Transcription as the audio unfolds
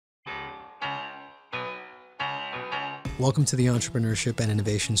Welcome to the Entrepreneurship and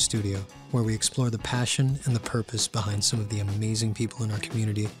Innovation Studio, where we explore the passion and the purpose behind some of the amazing people in our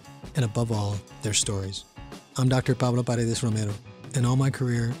community, and above all, their stories. I'm Dr. Pablo Paredes Romero. In all my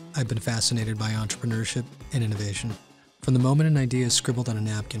career, I've been fascinated by entrepreneurship and innovation. From the moment an idea is scribbled on a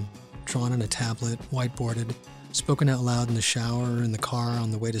napkin, drawn on a tablet, whiteboarded, spoken out loud in the shower or in the car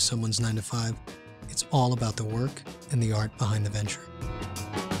on the way to someone's 9 to 5, it's all about the work and the art behind the venture.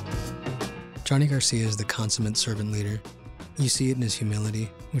 Johnny Garcia is the consummate servant leader. You see it in his humility,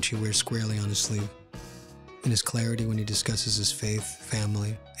 which he wears squarely on his sleeve, in his clarity when he discusses his faith,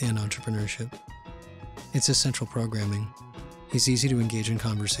 family, and entrepreneurship. It's his central programming. He's easy to engage in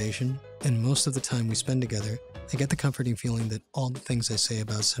conversation, and most of the time we spend together, I get the comforting feeling that all the things I say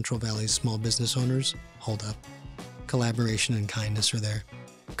about Central Valley's small business owners hold up. Collaboration and kindness are there.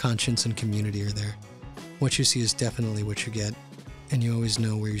 Conscience and community are there. What you see is definitely what you get, and you always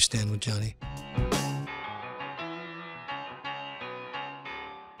know where you stand with Johnny.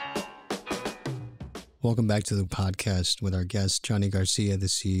 Welcome back to the podcast with our guest, Johnny Garcia, the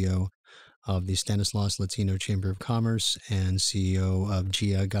CEO of the Stanislaus Latino Chamber of Commerce and CEO of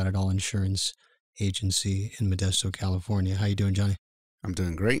GIA Got It All Insurance Agency in Modesto, California. How you doing, Johnny? I'm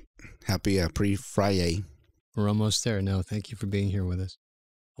doing great. Happy pre-Friday. We're almost there. No, thank you for being here with us.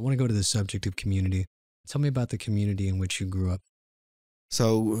 I want to go to the subject of community. Tell me about the community in which you grew up.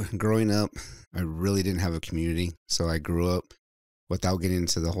 So growing up, I really didn't have a community. So I grew up without getting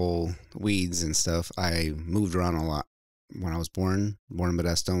into the whole weeds and stuff. I moved around a lot. When I was born in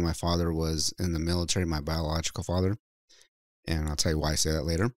Modesto, my father was in the military, my biological father. And I'll tell you why I say that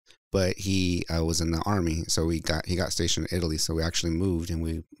later. But he was in the army. So he got stationed in Italy. So we actually moved, and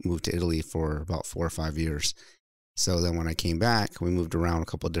we moved to Italy for about 4 or 5 years. So then when I came back, we moved around a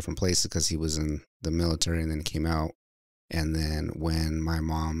couple of different places because he was in the military and then came out. And then when my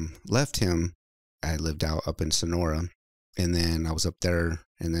mom left him, I lived out up in Sonora. And then I was up there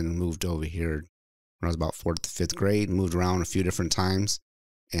and then moved over here when I was about 4th to 5th grade, moved around a few different times.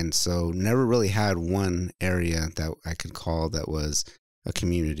 And so never really had one area that I could call that was a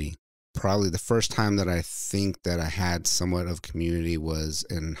community. Probably the first time that I think that I had somewhat of community was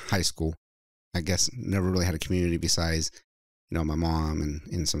in high school. I guess never really had a community besides, my mom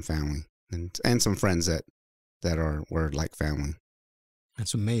and some family and some friends that were like family.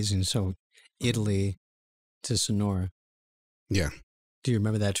 That's amazing. So Italy to Sonora. Yeah. Do you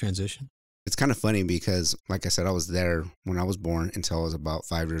remember that transition? It's kind of funny because, like I said, I was there when I was born until I was about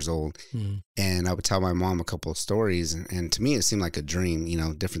 5 years old. And I would tell my mom a couple of stories. And to me, it seemed like a dream,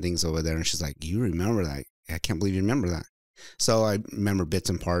 different things over there. And she's like, you remember that? I can't believe you remember that. So I remember bits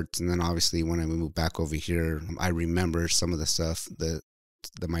and parts. And then obviously when I moved back over here, I remember some of the stuff that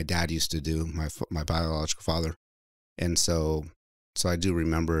my dad used to do, my biological father. And so I do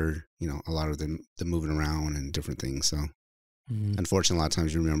remember, a lot of the moving around and different things. So unfortunately, a lot of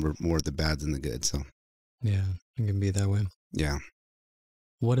times you remember more of the bad than the good. So yeah, it can be that way. Yeah.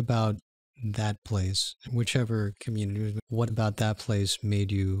 What about that place, whichever community, what about that place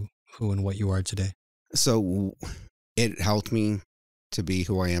made you who and what you are today? So it helped me to be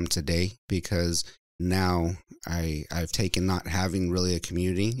who I am today because now I've taken not having really a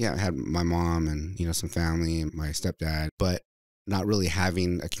community. Yeah, I had my mom and, some family and my stepdad, but not really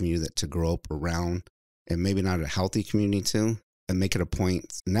having a community to grow up around, and maybe not a healthy community too, and make it a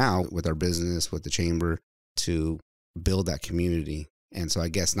point now with our business, with the chamber, to build that community. And so I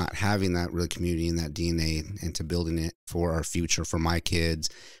guess not having that real community and that DNA and to building it for our future, for my kids,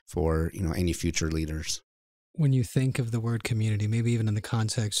 for, any future leaders. When you think of the word community, maybe even in the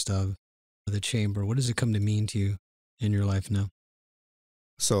context of the chamber, what does it come to mean to you in your life now?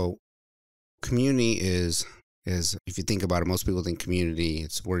 So community is if you think about it, most people think community,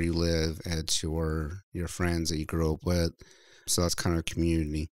 it's where you live, it's your friends that you grew up with. So that's kind of a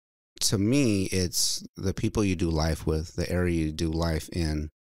community. To me, it's the people you do life with, the area you do life in.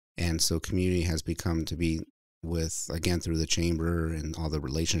 And so community has become to be with, again, through the chamber and all the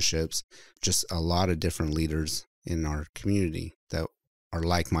relationships, just a lot of different leaders in our community that are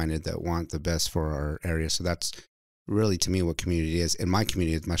like-minded, that want the best for our area. So that's really, to me, what community is. In my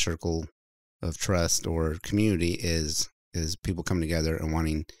community, my circle of trust or community is people coming together and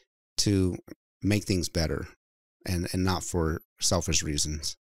wanting to make things better and not for selfish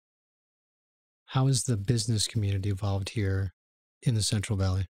reasons. How has the business community evolved here in the Central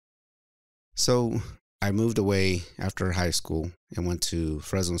Valley? So I moved away after high school and went to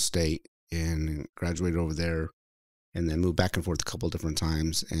Fresno State and graduated over there, and then moved back and forth a couple of different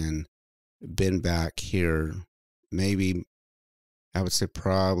times and been back here maybe, I would say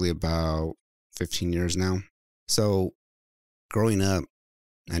probably about 15 years now. So growing up,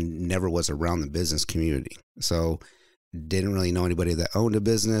 I never was around the business community. So didn't really know anybody that owned a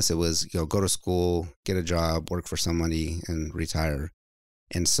business. It was, go to school, get a job, work for somebody, and retire.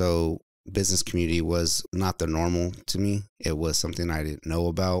 And so business community was not the normal to me. It was something I didn't know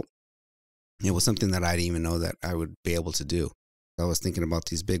about. It was something that I didn't even know that I would be able to do. I was thinking about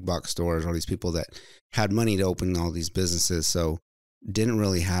these big box stores, all these people that had money to open all these businesses. So didn't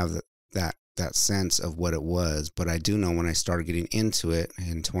really have that sense of what it was. But I do know when I started getting into it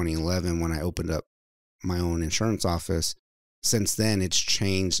in 2011, when I opened up my own insurance office, since then it's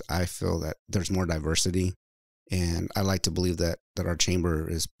changed. I feel that there's more diversity, and I like to believe that our chamber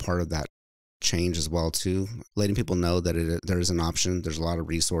is part of that change as well too, letting people know that there is an option. There's a lot of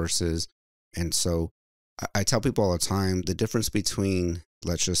resources. And so I tell people all the time, the difference between,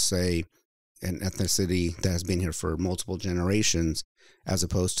 let's just say, an ethnicity that has been here for multiple generations, as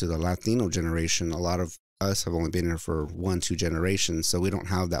opposed to the Latino generation. A lot of us have only been here for 1-2 generations, so we don't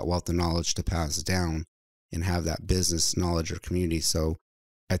have that wealth of knowledge to pass down and have that business knowledge or community. So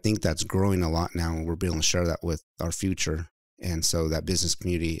I think that's growing a lot now, and we're being able to share that with our future. And so that business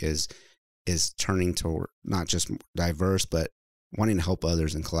community is turning toward not just diverse, but wanting to help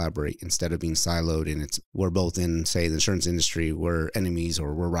others and collaborate instead of being siloed. And we're both in, say, the insurance industry, we're enemies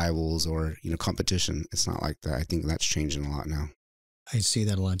or we're rivals or, competition. It's not like that. I think that's changing a lot now. I see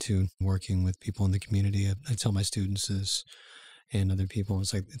that a lot too, working with people in the community. I tell my students this and other people,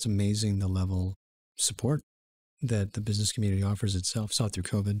 it's amazing the level of support that the business community offers itself. Saw it through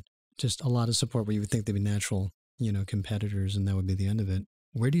COVID, just a lot of support where you would think they'd be natural, competitors, and that would be the end of it.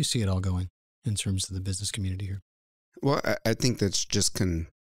 Where do you see it all going in terms of the business community here? Well, I think that's just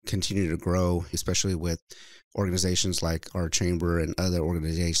continue to grow, especially with organizations like our chamber and other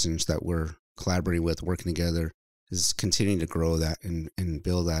organizations that we're collaborating with, working together, is continuing to grow that and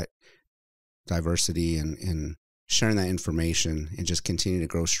build that diversity and sharing that information and just continue to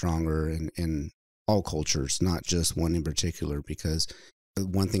grow stronger in all cultures, not just one in particular. Because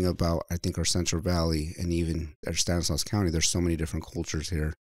one thing about, I think, our Central Valley and even our Stanislaus County, there's so many different cultures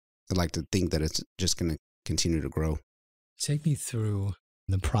here. I'd like to think that it's just going to continue to grow. Take me through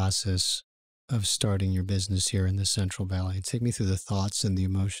the process of starting your business here in the Central Valley. Take me through the thoughts and the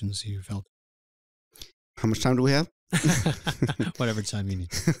emotions you felt. How much time do we have? Whatever time you need.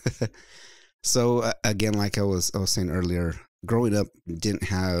 So again, like I was saying earlier, growing up, didn't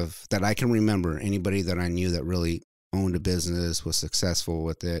have that I can remember anybody that I knew that really owned a business, was successful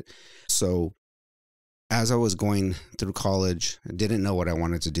with it. So as I was going through college, I didn't know what I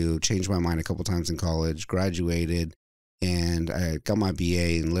wanted to do, changed my mind a couple times in college, graduated, and I got my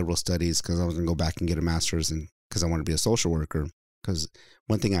BA in liberal studies because I was going to go back and get a master's, and because I wanted to be a social worker. Because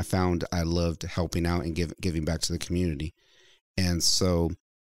one thing I found, I loved helping out and giving back to the community. And so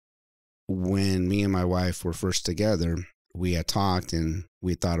when me and my wife were first together, we had talked and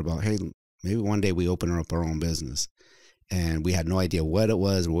we thought about, hey, maybe one day we open up our own business. And we had no idea what it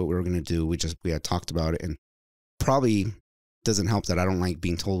was or what we were going to do. We had talked about it, and probably doesn't help that I don't like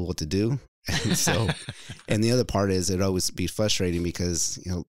being told what to do. And so, and the other part is it'd always be frustrating because,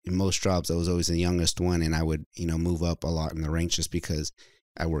 in most jobs, I was always the youngest one, and I would, move up a lot in the ranks just because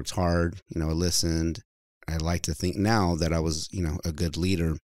I worked hard, I listened. I like to think now that I was, a good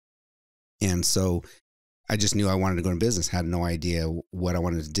leader. And so I just knew I wanted to go into business, had no idea what I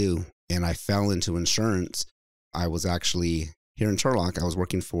wanted to do. And I fell into insurance. I was actually here in Turlock. I was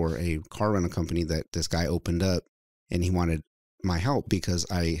working for a car rental company that this guy opened up, and he wanted my help because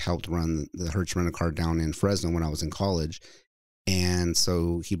I helped run the Hertz rental car down in Fresno when I was in college. And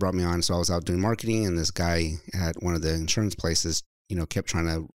so he brought me on. So I was out doing marketing, and this guy at one of the insurance places, kept trying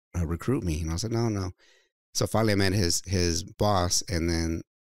to recruit me. And I was like, no. So finally I met his boss, and then,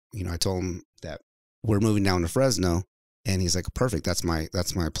 I told him that we're moving down to Fresno. And he's like, perfect. That's my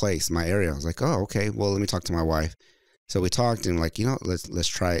place, my area. I was like, oh, okay. Well, let me talk to my wife. So we talked, and like, let's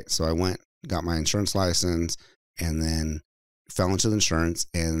try it. So I went, got my insurance license, and then fell into the insurance.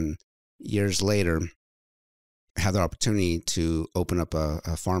 And years later, had the opportunity to open up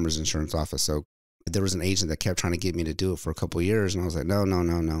a farmer's insurance office. So there was an agent that kept trying to get me to do it for a couple of years. And I was like,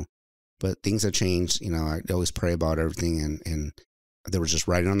 no. But things have changed. I always pray about everything. And there was just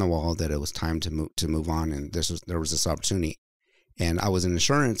writing on the wall that it was time to move on. And there was this opportunity. And I was in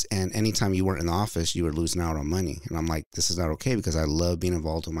insurance, and anytime you weren't in the office, you were losing out on money. And I'm like, this is not okay, because I love being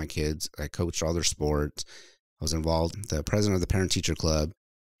involved with my kids. I coached all their sports. I was involved, the president of the parent teacher club,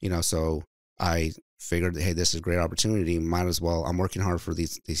 so I figured, hey, this is a great opportunity. Might as well. I'm working hard for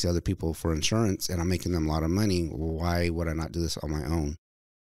these other people for insurance, and I'm making them a lot of money. Why would I not do this on my own?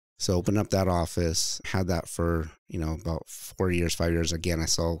 So opened up that office, had that for, about 5 years. Again, I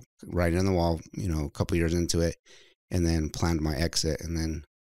saw writing on the wall, a couple of years into it, and then planned my exit, and then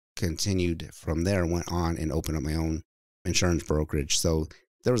continued from there, went on and opened up my own insurance brokerage. So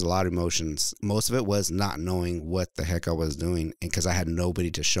there was a lot of emotions. Most of it was not knowing what the heck I was doing, and because I had nobody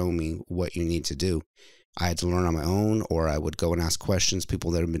to show me what you need to do. I had to learn on my own, or I would go and ask questions,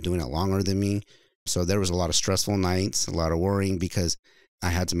 people that have been doing it longer than me. So there was a lot of stressful nights, a lot of worrying, because I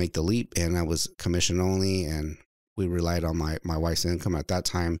had to make the leap, and I was commission only, and we relied on my wife's income at that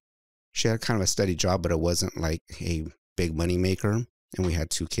time. She had kind of a steady job, but it wasn't like a big money maker, and we had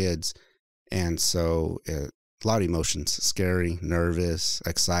 2 kids. And so a lot of emotions, scary, nervous,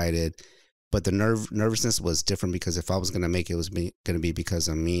 excited. But the nervousness was different, because if I was going to make it, it was going to be because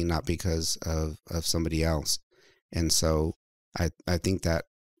of me, not because of somebody else. And so I think that,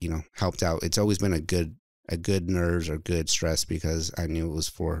 helped out. It's always been a good nerves or good stress, because I knew it was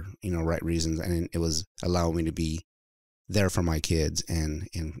for, right reasons. And it was allowing me to be there for my kids and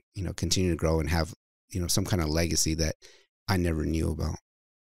continue to grow and have, some kind of legacy that I never knew about.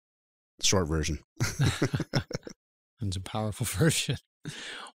 Short version. It's a powerful version.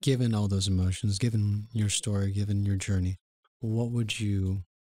 Given all those emotions, given your story, given your journey, what would you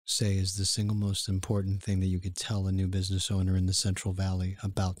say is the single most important thing that you could tell a new business owner in the Central Valley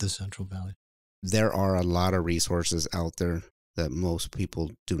about the Central Valley? There are a lot of resources out there that most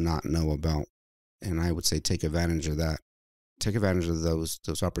people do not know about. And I would say take advantage of that. Take advantage of those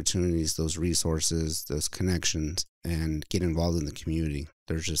opportunities, those resources, those connections, and get involved in the community.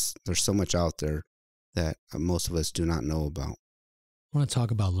 There's so much out there that most of us do not know about. I want to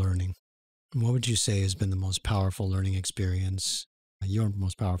talk about learning. What would you say has been the most powerful learning experience, your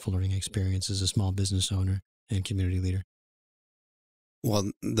most powerful learning experience as a small business owner and community leader?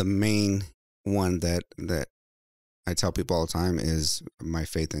 Well, the main one that I tell people all the time is my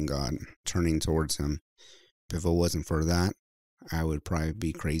faith in God, turning towards Him. If it wasn't for that, I would probably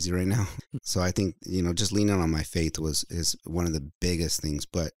be crazy right now. So I think, just leaning on my faith is one of the biggest things.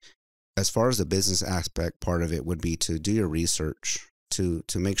 But as far as the business aspect part of it would be to do your research, to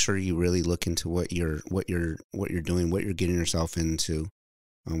make sure you really look into what you're doing, what you're getting yourself into.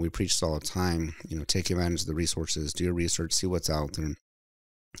 We preach this all the time, take advantage of the resources, do your research, see what's out there,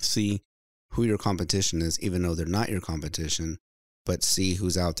 see who your competition is, even though they're not your competition, but see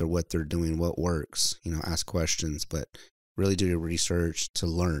who's out there, what they're doing, what works, ask questions, but really do your research to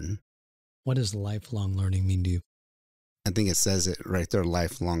learn. What does lifelong learning mean to you? I think it says it right there,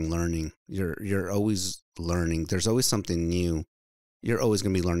 lifelong learning. You're always learning. There's always something new. You're always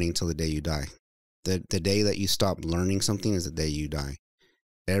going to be learning until the day you die. The day that you stop learning something is the day you die.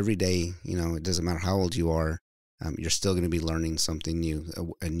 Every day, it doesn't matter how old you are, you're still going to be learning something new,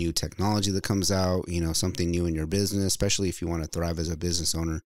 a new technology that comes out, something new in your business, especially if you want to thrive as a business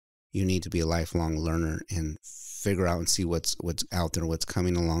owner. You need to be a lifelong learner and figure out and see what's out there, what's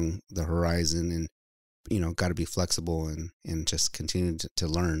coming along the horizon, and got to be flexible and just continue to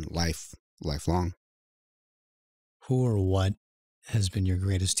learn lifelong. Who or what has been your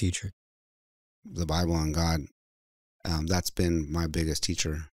greatest teacher? The Bible and God. That's been my biggest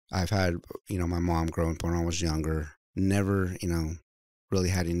teacher. I've had, my mom growing up when I was younger, never, really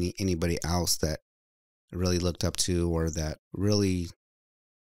had anybody else that really looked up to or that really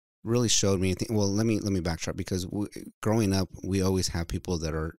showed me anything. Well, let me backtrack, because growing up, we always have people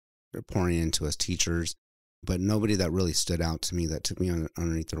that are pouring into us, teachers, but nobody that really stood out to me, that took me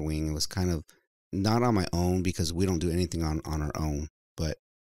underneath their wing. It was kind of not on my own, because we don't do anything on our own. But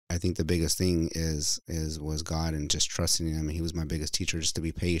I think the biggest thing was God, and just trusting Him. He was my biggest teacher, just to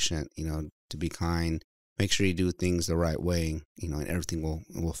be patient, to be kind, make sure you do things the right way, and everything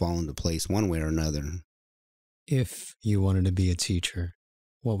will fall into place one way or another. If you wanted to be a teacher,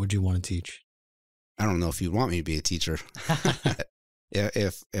 what would you want to teach? I don't know if you'd want me to be a teacher.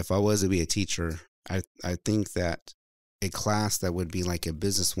 If I was to be a teacher, I think that a class that would be like a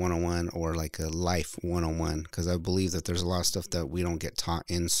business 101 or like a life 101, because I believe that there's a lot of stuff that we don't get taught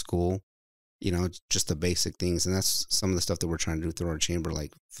in school, just the basic things. And that's some of the stuff that we're trying to do through our chamber,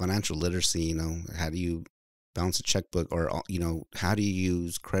 like financial literacy, how do you balance a checkbook, or, how do you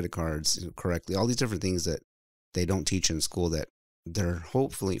use credit cards correctly? All these different things that they don't teach in school, that they're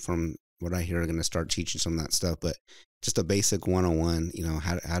hopefully, from what I hear, are going to start teaching some of that stuff. But just a basic 101,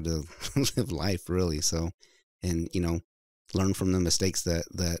 how to live life, really. So, and, learn from the mistakes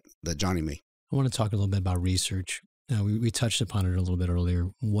that Johnny made. I want to talk a little bit about research. We touched upon it a little bit earlier.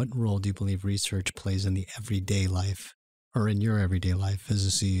 What role do you believe research plays in the everyday life, or in your everyday life as a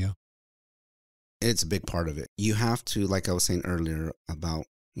CEO? It's a big part of it. You have to, like I was saying earlier about,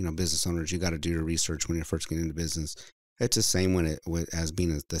 business owners, you got to do your research when you're first getting into business. It's the same as being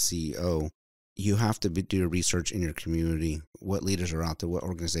the CEO. You have to do your research in your community, what leaders are out there, what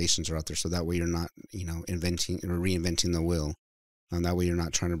organizations are out there, so that way you're not, inventing or reinventing the wheel. And that way you're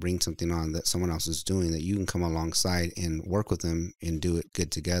not trying to bring something on that someone else is doing, that you can come alongside and work with them and do it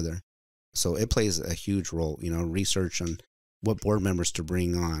good together. So it plays a huge role, research on what board members to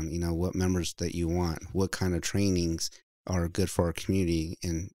bring on, what members that you want, what kind of trainings are good for our community.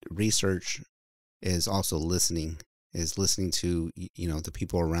 And research is also listening to, the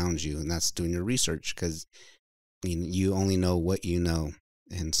people around you. And that's doing your research, because you only know what you know.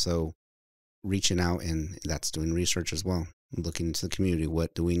 And so reaching out, and that's doing research as well. Looking into the community.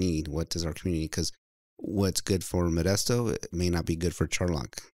 What do we need? What does our community? Because what's good for Modesto, it may not be good for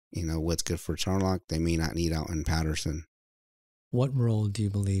Charlock. What's good for Charlock, they may not need out in Patterson. What role do you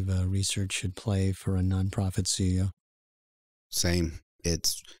believe research should play for a nonprofit CEO? Same.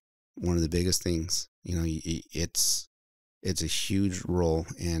 It's one of the biggest things. It's a huge role,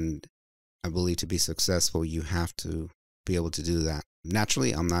 and I believe to be successful, you have to be able to do that.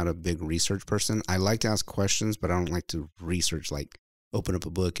 Naturally, I'm not a big research person. I like to ask questions, but I don't like to research, like open up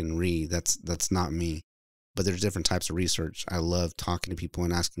a book and read. That's not me. But there's different types of research. I love talking to people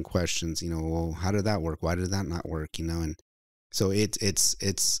and asking questions. Well, how did that work? Why did that not work? And so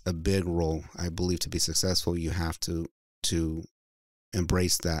it's a big role. I believe to be successful, you have to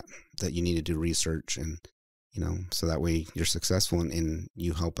embrace that you need to do research, and so that way you're successful and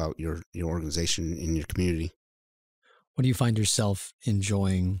you help out your organization in your community. What do you find yourself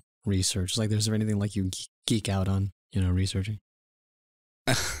enjoying research? Like, is there anything like you geek out on, researching?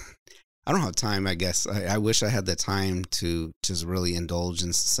 I don't have time, I guess. I wish I had the time to just really indulge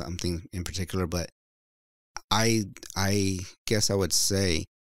in something in particular, but I guess I would say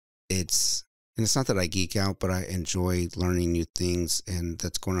it's not that I geek out, but I enjoy learning new things and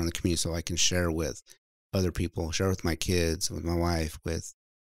that's going on in the community, so I can share with other people, share with my kids, with my wife, with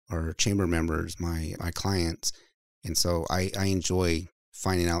our chamber members, my clients. And so I enjoy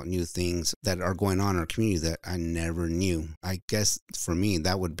finding out new things that are going on in our community that I never knew. I guess for me,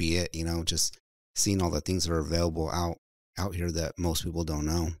 that would be it, just seeing all the things that are available out here that most people don't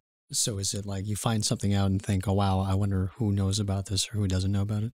know. So is it like you find something out and think, oh, wow, I wonder who knows about this or who doesn't know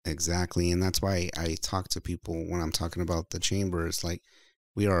about it? Exactly. And that's why I talk to people when I'm talking about the chamber. It's like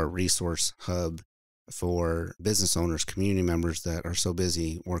we are a resource hub for business owners, community members that are so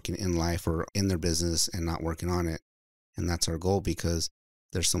busy working in life or in their business and not working on it. And that's our goal, because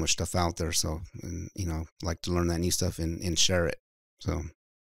there's so much stuff out there. So, and, like to learn that new stuff and share it. So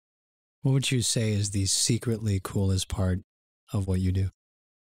what would you say is the secretly coolest part of what you do?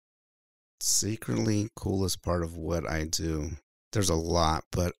 Secretly coolest part of what I do? There's a lot,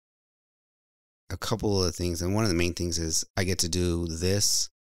 but a couple of the things. And one of the main things is I get to do this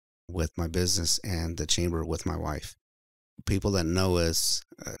with my business and the chamber with my wife. People that know us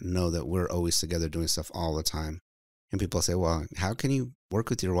know that we're always together doing stuff all the time. And people say, well, how can you work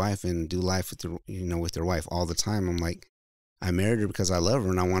with your wife and do life with with your wife all the time? I'm like, I married her because I love her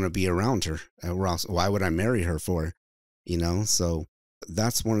and I want to be around her. Why would I marry her for? So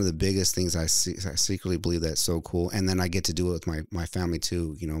that's one of the biggest things I secretly believe that's so cool. And then I get to do it with my family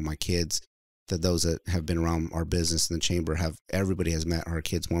too. My kids, that those that have been around our business in the chamber everybody has met our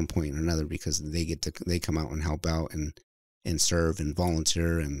kids one point or another, because they come out and help out and serve and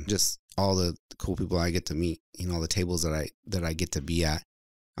volunteer, and just all the cool people I get to meet, all the tables that I get to be at.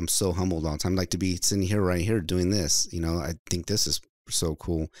 I'm so humbled all the time. I'd like to be sitting here right here doing this. I think this is so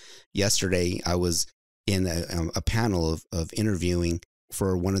cool. Yesterday, I was in a panel of interviewing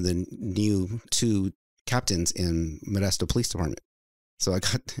for one of the new 2 captains in Modesto Police Department. So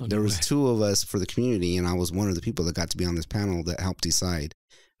there was 2 of us for the community, and I was one of the people that got to be on this panel that helped decide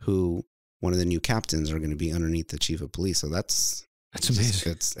who one of the new captains are going to be underneath the chief of police. So that's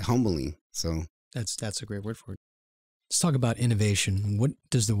amazing. It's humbling. So that's a great word for it. Let's talk about innovation. What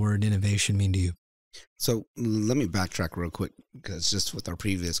does the word innovation mean to you? So let me backtrack real quick, because just with our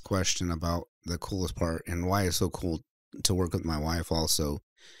previous question about the coolest part and why it's so cool to work with my wife also,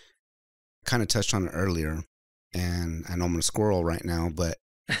 kind of touched on it earlier, and I know I'm a squirrel right now, but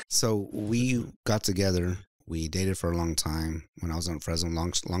so we got together. We dated for a long time when I was in Fresno,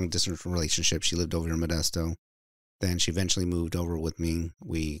 long distance relationship. She lived over in Modesto. Then she eventually moved over with me.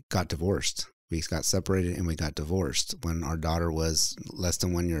 We got divorced. We got separated and we got divorced when our daughter was less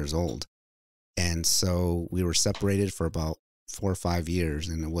than 1 year old. And so we were separated for about 4 or 5 years,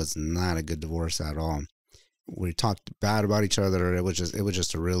 and it was not a good divorce at all. We talked bad about each other. It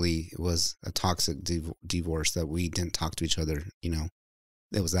was a toxic divorce that we didn't talk to each other.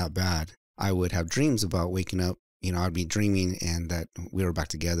 It was that bad. I would have dreams about waking up. I'd be dreaming and that we were back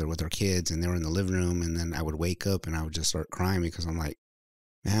together with our kids and they were in the living room. And then I would wake up and I would just start crying, because I'm like,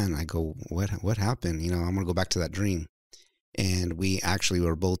 man, what happened? I'm going to go back to that dream. And we actually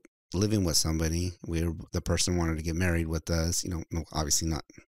were both living with somebody. The person wanted to get married with us, obviously not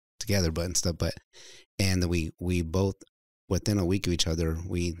together, but and stuff. And then we both, within a week of each other,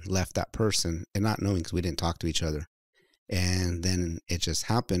 we left that person, and not knowing, because we didn't talk to each other. And then it just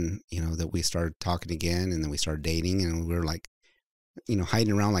happened, that we started talking again, and then we started dating, and we were like,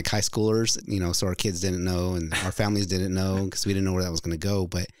 hiding around like high schoolers, so our kids didn't know and our families didn't know, because we didn't know where that was going to go.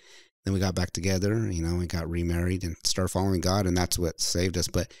 But then we got back together, we got remarried and started following God, and that's what saved us.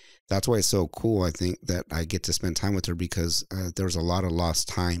 But that's why it's so cool, I think, that I get to spend time with her, because there was a lot of lost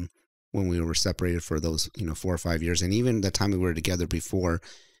time when we were separated for those, 4 or 5 years. And even the time we were together before,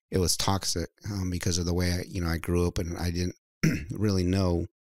 it was toxic because of the way I grew up, and I didn't really know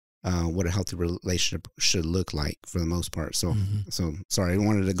what a healthy relationship should look like for the most part. So, so sorry, I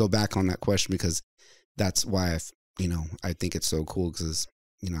wanted to go back on that question, because that's why I think it's so cool, because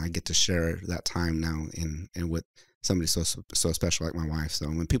I get to share that time now and with somebody so special like my wife. So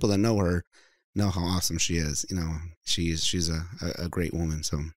when people that know her know how awesome she is, she's a great woman.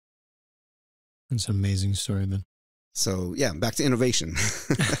 So it's an amazing story, man. So yeah, back to innovation.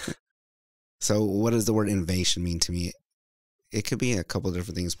 So what does the word innovation mean to me? It could be a couple of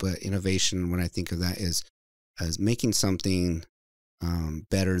different things, but innovation, when I think of that, is as making something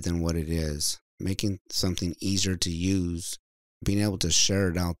better than what it is, making something easier to use, being able to share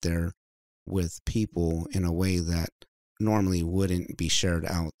it out there with people in a way that normally wouldn't be shared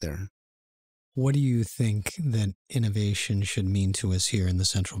out there. What do you think that innovation should mean to us here in the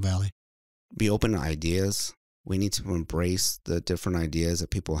Central Valley? Be open to ideas. We need to embrace the different ideas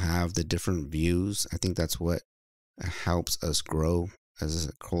that people have, the different views. I think that's what helps us grow as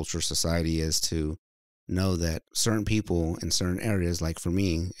a culture, society, is to know that certain people in certain areas, like for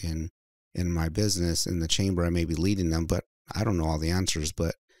me in my business, in the chamber, I may be leading them, but I don't know all the answers.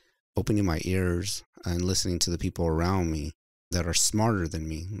 But opening my ears and listening to the people around me that are smarter than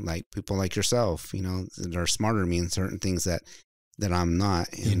me, like people like yourself, that are smarter than me in certain things that I'm not.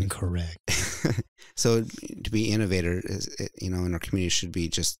 Incorrect. So to be innovator is, in our community, should be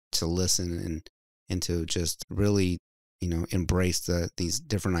just to listen and to just really, embrace these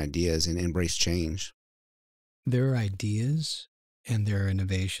different ideas and embrace change. There are ideas and there are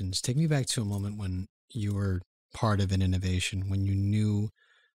innovations. Take me back to a moment when you were part of an innovation, when you knew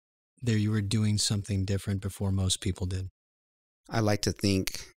that you were doing something different before most people did. I like to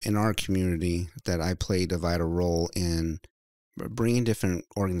think in our community that I played a vital role in bringing different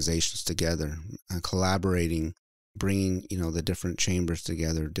organizations together, collaborating, bringing, the different chambers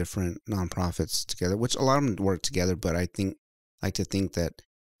together, different nonprofits together, which a lot of them work together. But I like to think that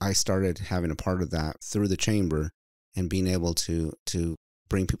I started having a part of that through the chamber, and being able to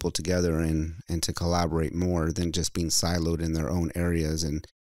bring people together and to collaborate more than just being siloed in their own areas. And,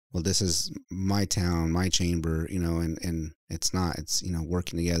 well, this is my town, my chamber, and it's not, it's,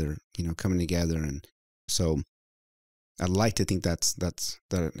 working together, coming together. And so I'd like to think that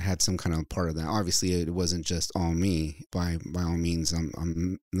it had some kind of part of that. Obviously, it wasn't just all me. By all means,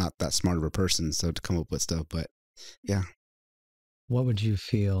 I'm not that smart of a person, so to come up with stuff. But yeah. What would you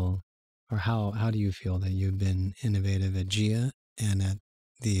feel, or how do you feel that you've been innovative at GIA and at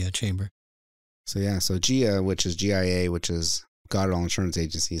the chamber? So yeah, so GIA, which is GIA, which is Got All Insurance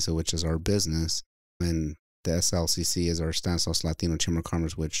Agency, so which is our business, and the SLCC is our Stanislaus Latino Chamber of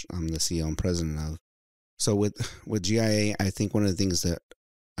Commerce, which I'm the CEO and president of. So with GIA, I think one of the things that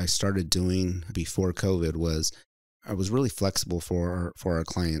I started doing before COVID was I was really flexible for our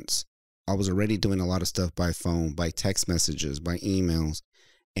clients. I was already doing a lot of stuff by phone, by text messages, by emails,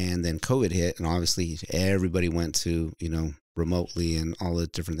 and then COVID hit, and obviously everybody went to remotely and all the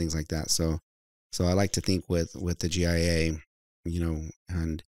different things like that. So I like to think with the GIA,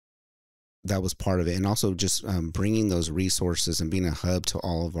 and that was part of it, and also just bringing those resources and being a hub to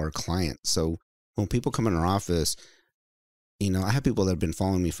all of our clients. So when people come in our office, I have people that have been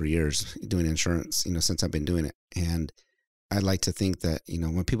following me for years doing insurance, since I've been doing it. And I like to think that,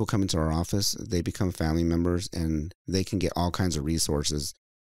 when people come into our office, they become family members and they can get all kinds of resources.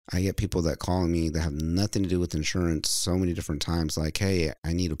 I get people that call me that have nothing to do with insurance so many different times, like, hey,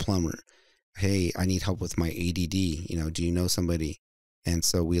 I need a plumber. Hey, I need help with my ADD. Do you know somebody? And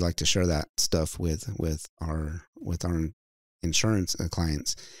so we like to share that stuff with our insurance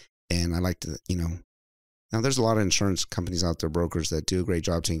clients. And I like to, now there's a lot of insurance companies out there, brokers, that do a great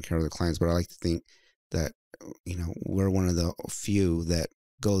job taking care of their clients, but I like to think that, we're one of the few that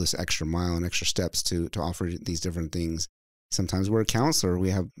go this extra mile and extra steps to offer these different things. Sometimes we're a counselor. We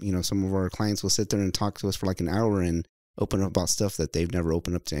have, some of our clients will sit there and talk to us for like an hour and open up about stuff that they've never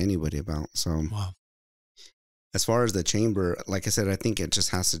opened up to anybody about. So wow. As far as the chamber, like I said, I think it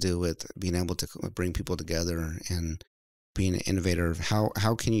just has to do with being able to bring people together and being an innovator,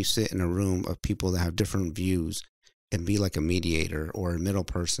 how can you sit in a room of people that have different views and be like a mediator or a middle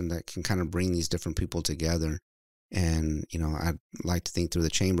person that can kind of bring these different people together. And, I'd like to think through the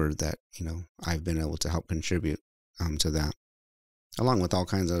chamber that, I've been able to help contribute to that, along with all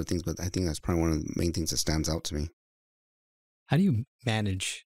kinds of other things. But I think that's probably one of the main things that stands out to me. How do you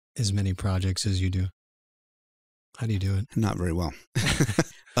manage as many projects as you do? How do you do it? Not very well.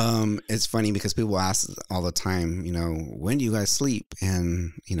 It's funny because people ask all the time, when do you guys sleep?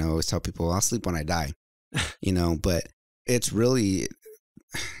 And, I always tell people I'll sleep when I die, but it's really,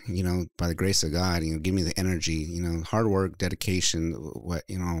 by the grace of God, give me the energy, hard work, dedication, what,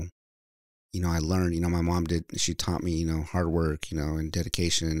 I learned, my mom she taught me, hard work, and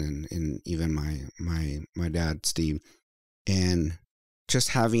dedication and even my dad, Steve, and just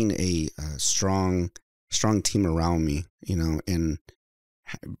having a strong team around me, and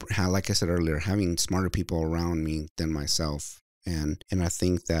how, like I said earlier, having smarter people around me than myself. And I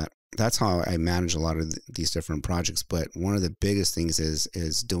think that's how I manage a lot of these different projects. But one of the biggest things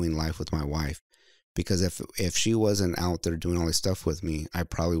is doing life with my wife, because if she wasn't out there doing all this stuff with me, I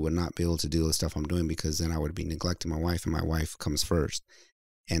probably would not be able to do the stuff I'm doing, because then I would be neglecting my wife, and my wife comes first.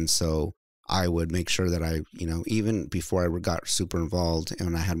 And so I would make sure that I, even before I got super involved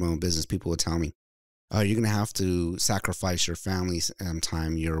and when I had my own business, people would tell me, oh, you're going to have to sacrifice your family's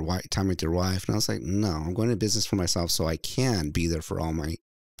time, your time with your wife. And I was like, no, I'm going to business for myself so I can be there for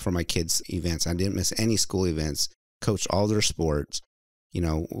my kids' events. I didn't miss any school events, coached all their sports,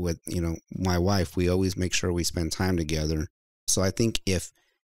 with, my wife, we always make sure we spend time together. So I think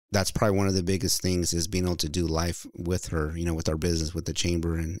that's probably one of the biggest things is being able to do life with her, with our business, with the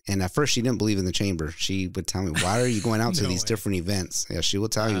chamber. And at first she didn't believe in the chamber. She would tell me, why are you going out to these different events? Yeah, she will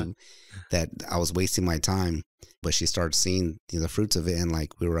tell you that I was wasting my time, but she started seeing the fruits of it, and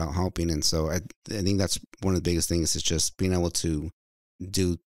like we were out helping. And so I think that's one of the biggest things is just being able to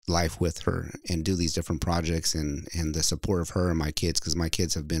do life with her and do these different projects and the support of her and my kids, because my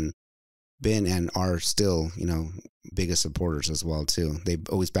kids have been and are still, biggest supporters as well too. They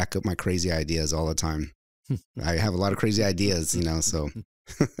always back up my crazy ideas all the time. I have a lot of crazy ideas, so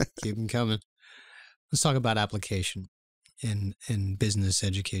keep them coming. Let's talk about application in business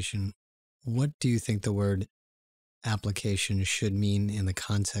education. What do you think the word application should mean in the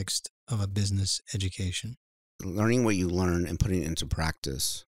context of a business education? Learning what you learn and putting it into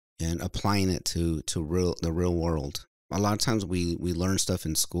practice and applying it to the real world. A lot of times we learn stuff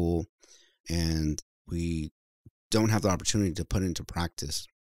in school and we don't have the opportunity to put it into practice.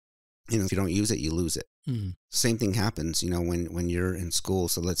 If you don't use it, you lose it. Same thing happens, when you're in school.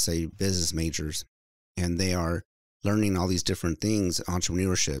 So let's say business majors, and they are learning all these different things,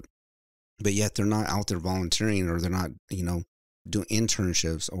 entrepreneurship, but yet they're not out there volunteering, or they're not, doing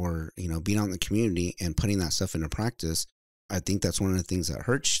internships, or, being out in the community and putting that stuff into practice. I think that's one of the things that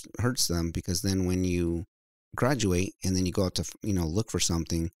hurts them, because then when you graduate and then you go out to, look for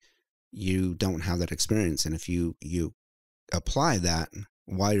something, you don't have that experience. And if you apply that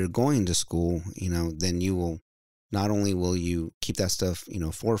while you're going to school, then you will, not only will you keep that stuff,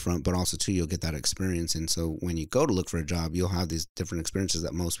 forefront, but also too, you'll get that experience. And so when you go to look for a job, you'll have these different experiences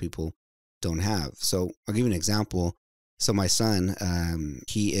that most people don't have. So I'll give you an example. So my son,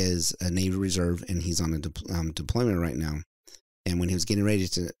 he is a Navy Reserve, and he's on a deployment right now. And when he was getting ready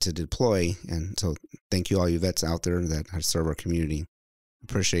to deploy, and so thank you all you vets out there that serve our community.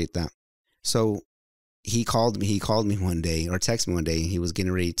 Appreciate that. So he called me one day, or texted me one day. He was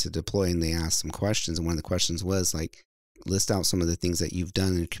getting ready to deploy, and they asked some questions. And one of the questions was like, list out some of the things that you've done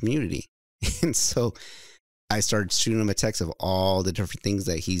in the community. And so I started shooting him a text of all the different things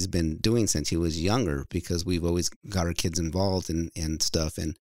that he's been doing since he was younger, because we've always got our kids involved and stuff.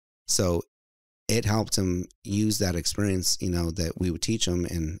 And so it helped him use that experience, that we would teach him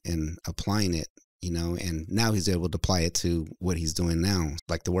and applying it, and now he's able to apply it to what he's doing now.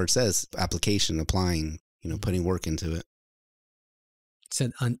 Like the word says, application, applying, putting work into it.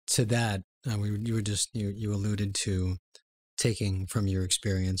 So to that, you alluded to taking from your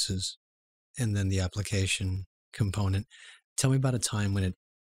experiences and then the application component. Tell me about a time when it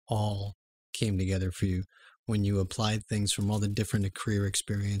all came together for you, when you applied things from all the different career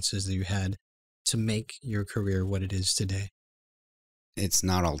experiences that you had to make your career what it is today. It's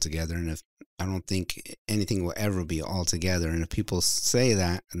not all together. And I don't think anything will ever be all together. And if people say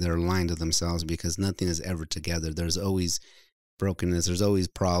that, they're lying to themselves, because nothing is ever together. There's always brokenness. There's always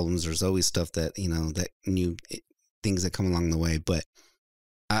problems. There's always stuff that, things that come along the way. But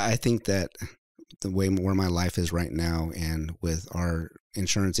I think that the way where my life is right now, and with our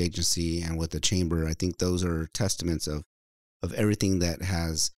insurance agency and with the chamber, I think those are testaments of everything that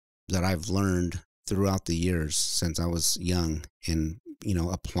I've learned throughout the years since I was young and,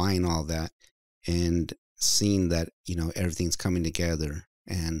 applying all that and seeing that, everything's coming together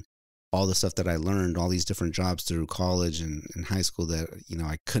and all the stuff that I learned, all these different jobs through college and high school that,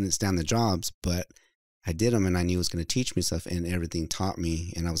 I couldn't stand the jobs, but I did them and I knew it was going to teach me stuff and everything taught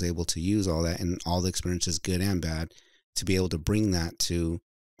me. And I was able to use all that and all the experiences, good and bad, to be able to bring that to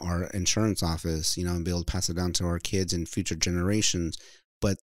our insurance office, and be able to pass it down to our kids and future generations.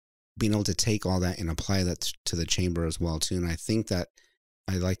 But being able to take all that and apply that to the chamber as well, too. And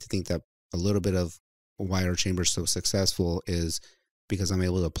I like to think that a little bit of why our chamber is so successful is because I'm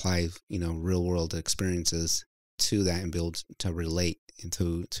able to apply, real world experiences to that and be able to relate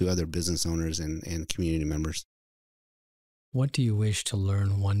to other business owners and community members. What do you wish to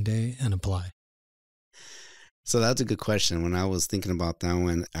learn one day and apply? So that's a good question. When I was thinking about that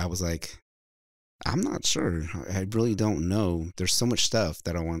one, I was like, I'm not sure. I really don't know. There's so much stuff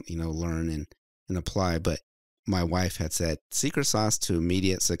that I want, learn and apply. But my wife had said, secret sauce to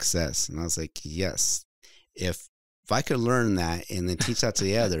immediate success. And I was like, yes, if I could learn that and then teach that to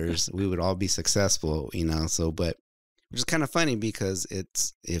the others, we would all be successful, So, but which is kind of funny because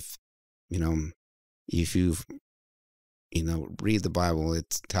if you read the Bible,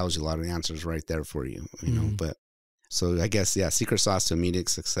 it tells you a lot of answers right there for you, but so I guess, yeah, secret sauce to immediate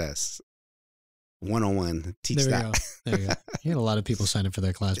success. 101, teach there that. You go. There you go. You had a lot of people sign up for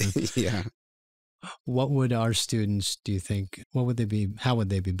that class. Yeah. What would our students, do you think, how would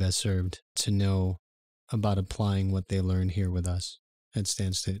they be best served to know about applying what they learn here with us at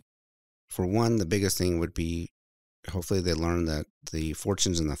Stan State? For one, the biggest thing would be, hopefully they learn that the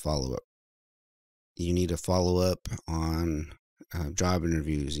fortune's in the follow-up. You need to follow up on job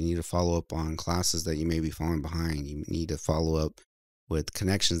interviews. You need to follow up on classes that you may be falling behind. You need to follow up with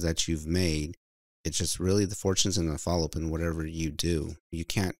connections that you've made. It's just really the fortune's in the follow-up in whatever you do. You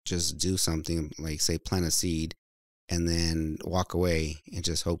can't just do something like, say, plant a seed and then walk away and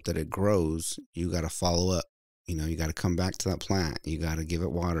just hope that it grows. You got to follow up. You got to come back to that plant. You got to give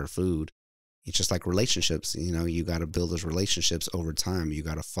it water, food. It's just like relationships. You got to build those relationships over time. You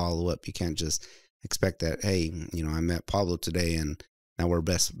got to follow up. You can't just expect that, hey, I met Pablo today and now we're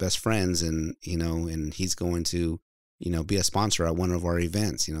best friends and, and he's going to, be a sponsor at one of our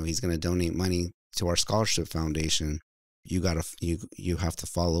events. He's going to donate money to our scholarship foundation. You have to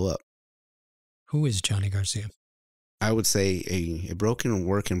follow up. Who is Johnny Garcia? I would say a broken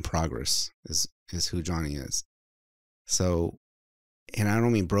work in progress is who Johnny is. So, and I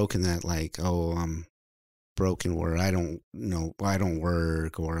don't mean broken that like, oh, I'm broken where I don't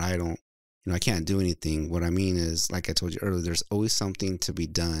work or I can't do anything. What I mean is, like I told you earlier, there's always something to be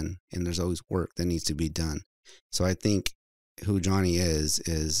done and there's always work that needs to be done. So I think who Johnny is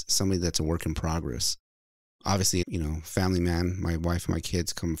somebody that's a work in progress. Obviously, family man, my wife and my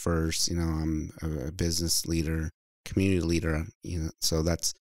kids come first. I'm a business leader, community leader, so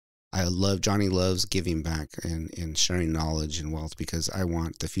Johnny loves giving back and sharing knowledge and wealth because I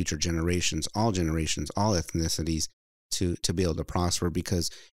want the future generations, all ethnicities to be able to prosper because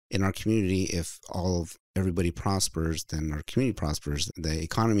in our community, if everybody prospers, then our community prospers, the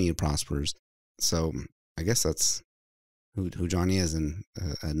economy prospers. So I guess that's who Johnny is in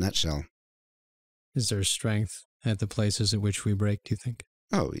a nutshell. Is there strength at the places at which we break, do you think?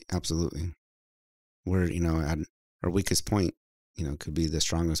 Oh, absolutely. We're, at our weakest point, could be the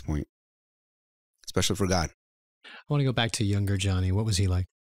strongest point, especially for God. I want to go back to younger Johnny. What was he like?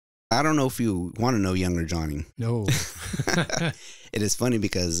 I don't know if you want to know younger Johnny. No. It is funny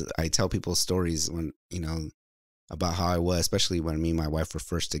because I tell people stories when, about how I was, especially when me and my wife were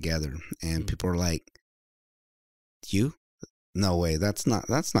first together. And people are like, you? No way. That's not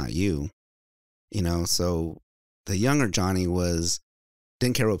you. So the younger Johnny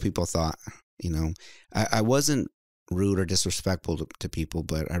didn't care what people thought. I wasn't rude or disrespectful to people,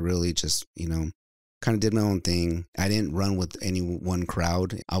 but I really just, kind of did my own thing. I didn't run with any one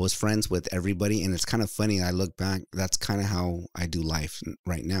crowd. I was friends with everybody. And it's kind of funny. I look back, that's kind of how I do life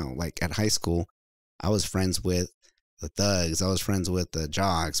right now. Like at high school, I was friends with the thugs. I was friends with the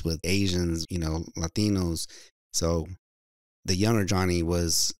jocks, with Asians, Latinos. So the younger Johnny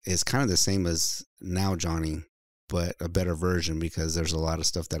is kind of the same as now Johnny, but a better version because there's a lot of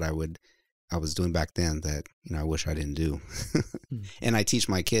stuff that I was doing back then that, I wish I didn't do. And I teach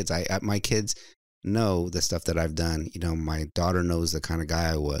my kids. My kids know the stuff that I've done. My daughter knows the kind of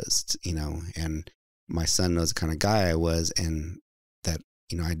guy I was, and my son knows the kind of guy I was, and that,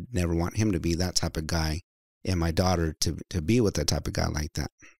 I never want him to be that type of guy and my daughter to be with that type of guy like that.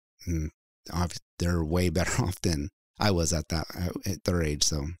 And they're way better off than I was at their age.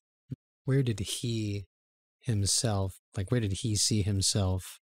 So where did he see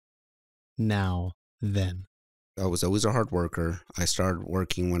himself now then? I was always a hard worker. I started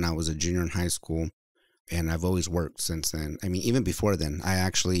working when I was a junior in high school, and I've always worked since then. I mean, even before then, I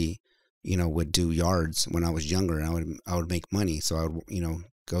actually, would do yards when I was younger. And I would make money, so I would,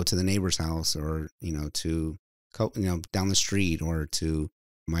 go to the neighbor's house, or down the street, or to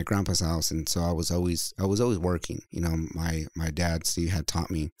my grandpa's house. And so I was always working. My dad, Steve, had taught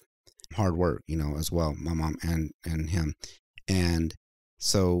me hard work, as well. My mom and him, and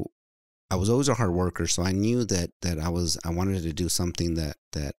so I was always a hard worker. So I knew that I wanted to do something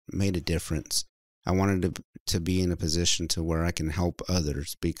that made a difference. I wanted to be in a position to where I can help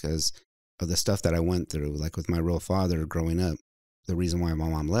others because of the stuff that I went through. Like with my real father growing up, the reason why my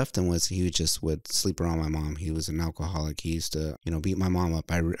mom left him was he just would sleep around my mom. He was an alcoholic. He used to, beat my mom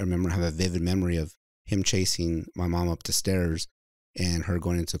up. I remember I have a vivid memory of him chasing my mom up the stairs and her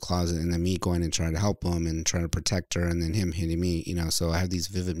going into a closet, and then me going and trying to help him and trying to protect her, and then him hitting me, so I have these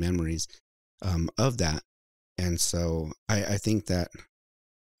vivid memories of that. And so I think that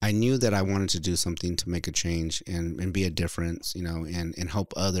I knew that I wanted to do something to make a change and be a difference, and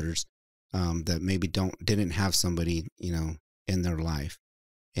help others that maybe didn't have somebody, in their life.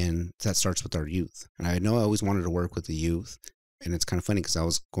 And that starts with our youth. And I know I always wanted to work with the youth. And it's kind of funny because I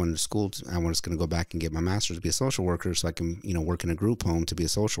was going to school. I was going to go back and get my master's to be a social worker so I can, work in a group home to be a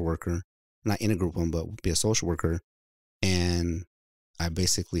social worker. Not in a group home, but be a social worker. And I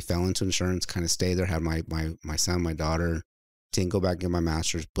basically fell into insurance, kind of stayed there, had my son, my daughter, didn't go back and get my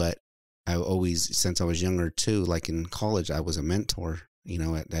master's. But I always, since I was younger too, like in college, I was a mentor,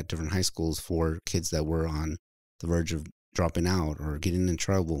 at different high schools for kids that were on the verge of dropping out or getting in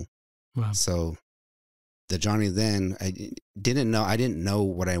trouble. Wow. So the Johnny then, I didn't know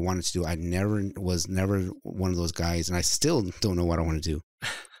what I wanted to do. I was never one of those guys, and I still don't know what I want to do,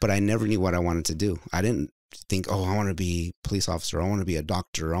 but I never knew what I wanted to do. I didn't think, I want to be a police officer. I want to be a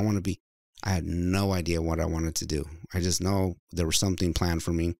doctor. I had no idea what I wanted to do. I just know there was something planned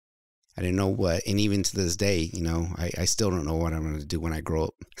for me. I didn't know what, and even to this day, I still don't know what I'm going to do when I grow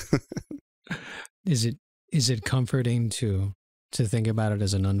up. Is it comforting to think about it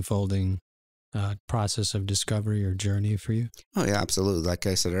as an unfolding process of discovery or journey for you? Oh yeah, absolutely. Like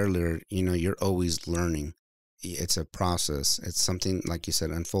I said earlier, you're always learning. It's a process. It's something, like you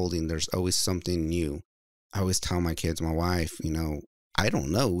said, unfolding. There's always something new. I always tell my kids, my wife, I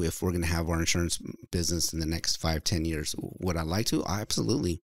don't know if we're going to have our insurance business in the next 5-10 years. Would I like to?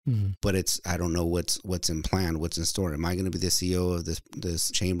 Absolutely. Mm-hmm. But I don't know what's in plan, what's in store. Am I going to be the CEO of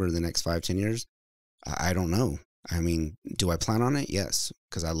this chamber in the next 5-10 years? I don't know. I mean, do I plan on it? Yes,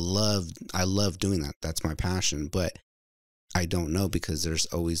 because I love doing that. That's my passion. But I don't know because there's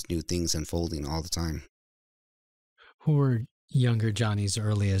always new things unfolding all the time. Who were younger Johnny's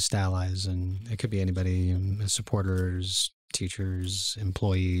earliest allies? And it could be anybody, supporters, teachers,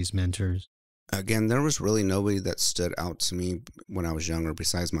 employees, mentors. Again, there was really nobody that stood out to me when I was younger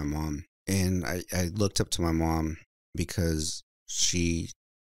besides my mom. And I looked up to my mom because she,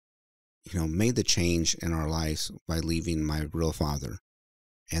 made the change in our lives by leaving my real father.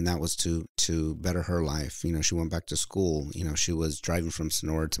 And that was to better her life. She went back to school. She was driving from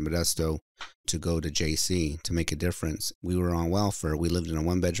Sonora to Modesto to go to JC to make a difference. We were on welfare. We lived in a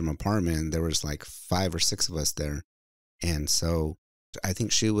 1-bedroom apartment. And there was like 5 or 6 of us there. And so I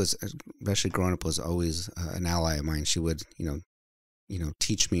think she was, especially growing up, was always an ally of mine. She would,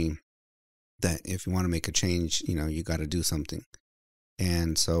 teach me that if you want to make a change, you got to do something.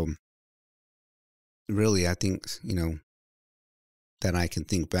 And so really, I think, that I can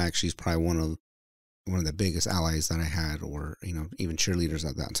think back, she's probably one of the biggest allies that I had, or, even cheerleaders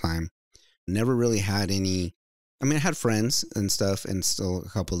at that time. Never really had any, I had friends and stuff, and still a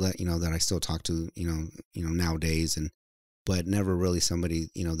couple that, that I still talk to, nowadays, but never really somebody,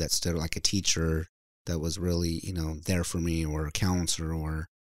 that stood like a teacher that was really, there for me, or a counselor, or,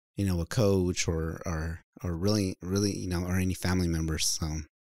 a coach, or really, or any family members. So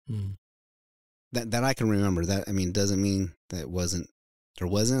that I can remember. That, doesn't mean that there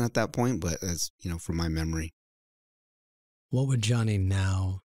wasn't at that point, but as, from my memory. What would Johnny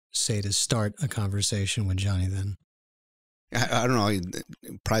now say to start a conversation with Johnny then? I don't know.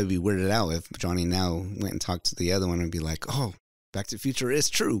 I'd probably be weirded out if Johnny now went and talked to the other one and be like, "Oh, Back to the Future is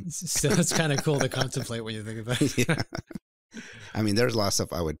true." So it's kind of cool to contemplate when you think about it. Yeah. There's a lot of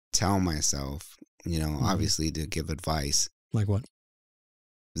stuff I would tell myself, obviously to give advice. Like what?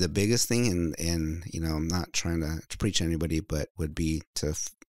 The biggest thing, and I'm not trying to preach anybody, but would be to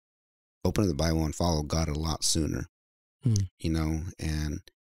open the Bible and follow God a lot sooner, and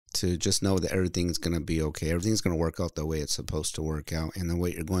to just know that everything's going to be okay. Everything's going to work out the way it's supposed to work out. And then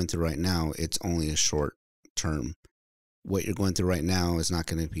what you're going through right now, it's only a short term. What you're going through right now is not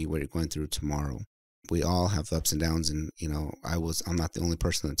going to be what you're going through tomorrow. we all have ups and downs. And, I'm not the only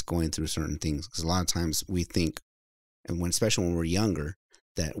person that's going through certain things, because a lot of times we think, and especially when we're younger,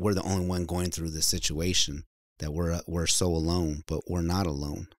 that we're the only one going through this situation, that we're so alone, but we're not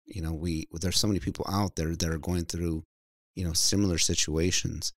alone. There's so many people out there that are going through, similar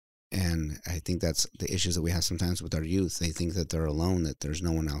situations. And I think that's the issues that we have sometimes with our youth. They think that they're alone, that there's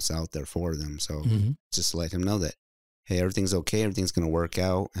no one else out there for them. So just let him know that, hey, everything's okay. Everything's going to work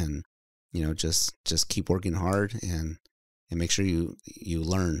out. And, just keep working hard and make sure you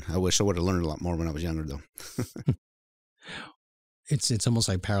learn. I wish I would have learned a lot more when I was younger, though. It's almost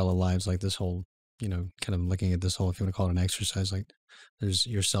like parallel lives, like this whole, kind of looking at this whole, if you want to call it an exercise, like there's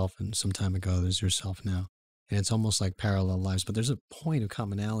yourself and some time ago, there's yourself now. And it's almost like parallel lives, but there's a point of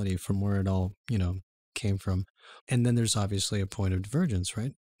commonality from where it all, came from. And then there's obviously a point of divergence,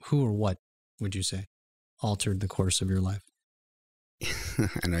 right? Who or what would you say altered the course of your life?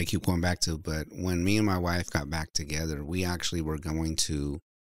 I know I keep going back to, but when me and my wife got back together, we actually were going to,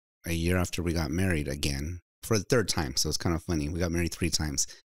 a year after we got married again, for the third time. So it's kind of funny. We got married 3 times.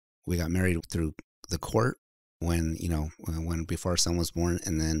 We got married through the court when before our son was born.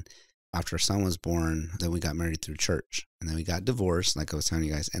 And then after our son was born, then we got married through church. And then we got divorced, like I was telling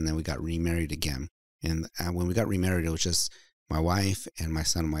you guys. And then we got remarried again. And when we got remarried, it was just my wife and my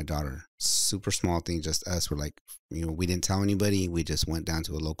son and my daughter. Super small thing, just us. We're like, we didn't tell anybody. We just went down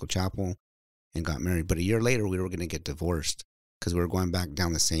to a local chapel and got married. But a year later, we were going to get divorced, because we were going back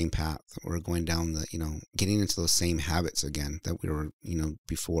down the same path. We were going down getting into those same habits again that we were,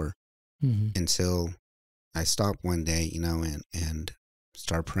 before, until I stopped one day, and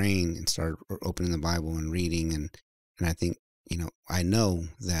start praying and start opening the Bible and reading. And I think, I know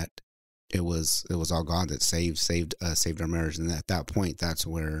that it was all God that saved our marriage. And at that point, that's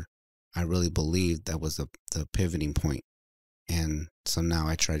where I really believed that was the pivoting point. And so now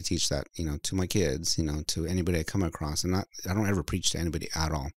I try to teach that, to my kids, to anybody I come across. And I don't ever preach to anybody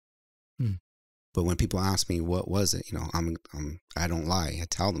at all. But when people ask me, what was it? I don't lie. I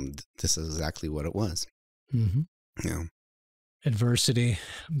tell them this is exactly what it was. Adversity,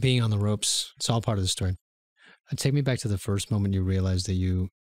 being on the ropes, it's all part of the story. Take me back to the first moment you realized that you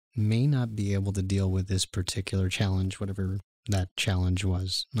may not be able to deal with this particular challenge, whatever that challenge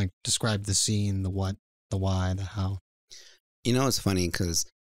was. Like, describe the scene, the what, the why, the how. It's funny, because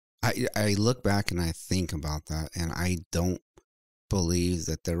I look back and I think about that, and I don't believe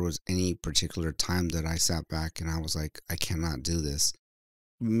that there was any particular time that I sat back and I was like, I cannot do this.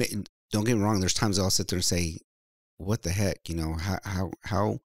 Don't get me wrong. There's times I'll sit there and say, what the heck,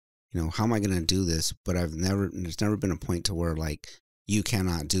 how am I going to do this? But there's never been a point to where, like, you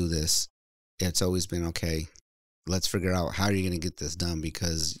cannot do this. It's always been, okay, let's figure out how you're going to get this done,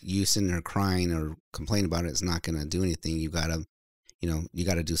 because you sitting there crying or complaining about it is not going to do anything. You got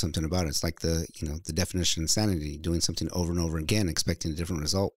to do something about it. It's like the definition of insanity, doing something over and over again, expecting a different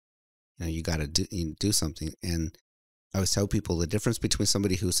result. You got to do something. And I always tell people the difference between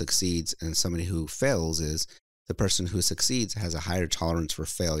somebody who succeeds and somebody who fails is the person who succeeds has a higher tolerance for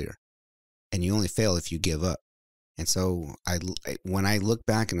failure, and you only fail if you give up. And so when I look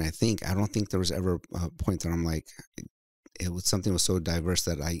back and I think, I don't think there was ever a point that I'm like, something was so diverse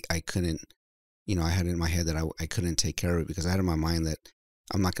that I couldn't, I had it in my head that I couldn't take care of it, because I had in my mind that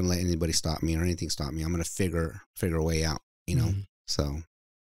I'm not going to let anybody stop me or anything stop me. I'm going to figure a way out,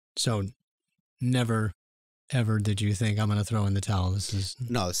 So never, ever did you think, I'm going to throw in the towel?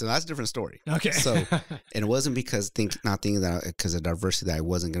 No, so that's a different story. Okay. So, and it wasn't because not thinking that because of diversity that I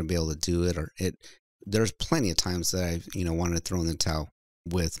wasn't going to be able to do it, there's plenty of times that I, wanted to throw in the towel,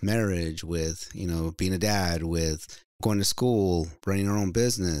 with marriage, with, being a dad, with going to school, running our own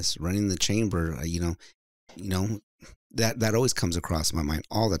business, running the chamber, that always comes across my mind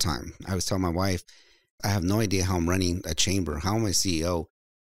all the time. I was telling my wife, I have no idea how I'm running a chamber. How am I CEO?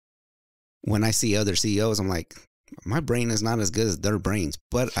 When I see other CEOs, I'm like, my brain is not as good as their brains,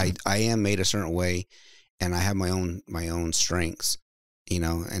 but I am made a certain way, and I have my own strengths,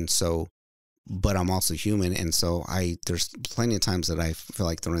 and so, but I'm also human. And so there's plenty of times that I feel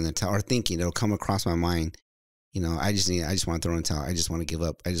like throwing the towel, or thinking it'll come across my mind. I just want to throw in the towel. I just want to give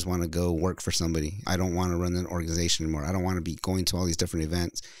up. I just want to go work for somebody. I don't want to run an organization anymore. I don't want to be going to all these different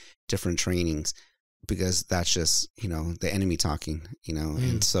events, different trainings, because that's just, the enemy talking,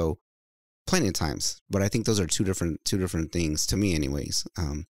 and so plenty of times. But I think those are two different things to me anyways.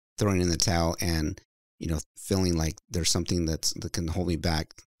 Throwing in the towel and, feeling like there's something that can hold me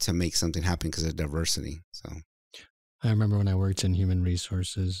back to make something happen because of diversity. So I remember when I worked in human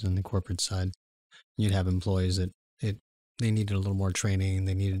resources and the corporate side, you'd have employees that they needed a little more training.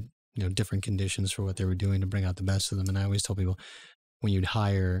 They needed, different conditions for what they were doing to bring out the best of them. And I always tell people, when you'd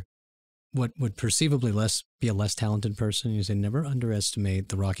hire what would perceivably be a less talented person, you say never underestimate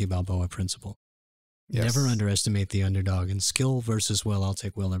the Rocky Balboa principle. Yes. Never underestimate the underdog. And skill versus will, I'll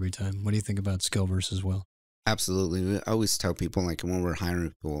take will every time. What do you think about skill versus will? Absolutely. I always tell people, like when we're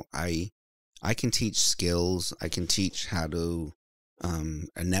hiring people, I can teach skills. I can teach how to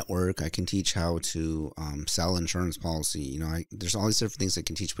a network. I can teach how to sell insurance policy. You know, there's all these different things I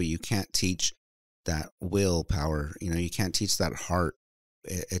can teach, but you can't teach that willpower. You know, you can't teach that heart.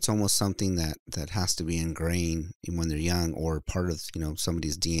 It's almost something that has to be ingrained when they're young or part of, you know,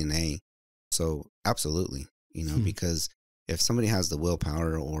 somebody's DNA. So absolutely, you know, because if somebody has the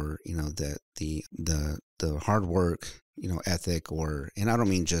willpower or, you know, the hard work, you know, ethic, and I don't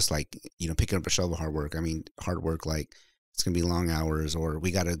mean just like, you know, picking up a shovel hard work. I mean, hard work, like it's going to be long hours, or we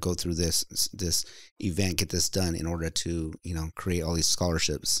got to go through this event, get this done in order to, you know, create all these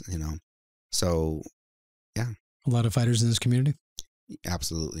scholarships, you know? So yeah. A lot of fighters in this community.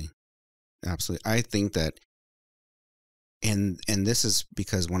 Absolutely. Absolutely. I think that, and this is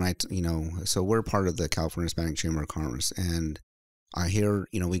because when you know, so we're part of the California Hispanic Chamber of Commerce, and I hear,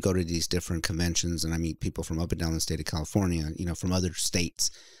 you know, we go to these different conventions and I meet people from up and down the state of California, you know, from other states.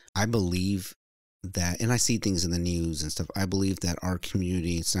 I believe that, and I see things in the news and stuff. I believe that our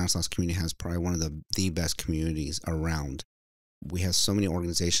community, Stanislaus community, has probably one of the best communities around. We have so many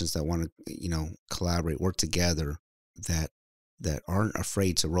organizations that want to, you know, collaborate, work together, that aren't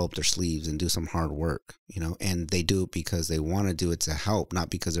afraid to roll up their sleeves and do some hard work, you know, and they do it because they want to do it to help,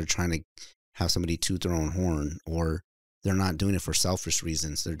 not because they're trying to have somebody toot their own horn, or they're not doing it for selfish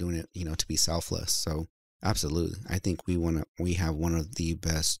reasons. They're doing it, you know, to be selfless. So absolutely. I think we have one of the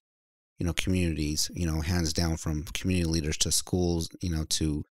best, you know, communities, you know, hands down, from community leaders to schools, you know,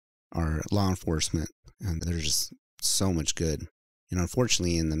 to our law enforcement. And there's just so much good. And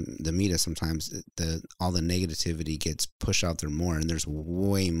unfortunately, in the media, sometimes all the negativity gets pushed out there more, and there's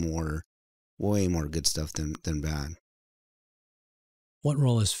way more good stuff than bad. What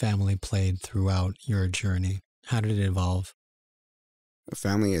role has family played throughout your journey? How did it evolve?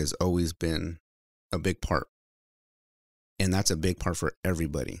 Family has always been a big part, and that's a big part for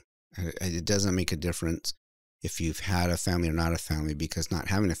everybody. It doesn't make a difference if you've had a family or not a family, because not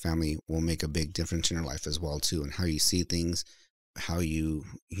having a family will make a big difference in your life as well too, and how you see things, how you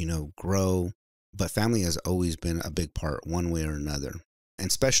know, grow. But family has always been a big part, one way or another, and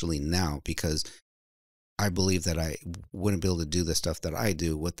especially now, because I believe that I wouldn't be able to do the stuff that I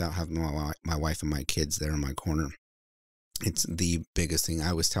do without having my wife and my kids there in my corner. It's the biggest thing. I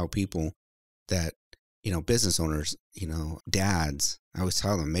always tell people that, you know, business owners, you know, dads, I always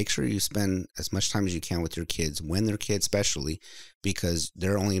tell them, make sure you spend as much time as you can with your kids, when they're kids especially, because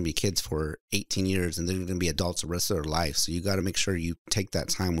they're only going to be kids for 18 years and they're going to be adults the rest of their life. So you got to make sure you take that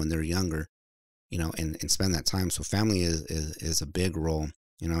time when they're younger, you know, and spend that time. So family is a big role,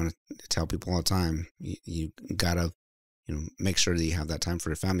 you know, and I tell people all the time, you got to, you know, make sure that you have that time for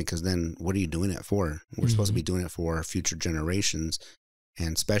your family, because then what are you doing it for? We're supposed to be doing it for our future generations,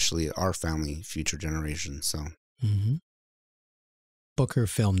 and especially our family, future generations. So, book or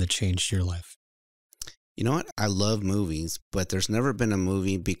film that changed your life? You know what? I love movies, but there's never been a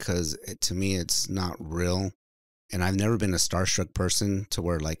movie, because to me, it's not real. And I've never been a starstruck person to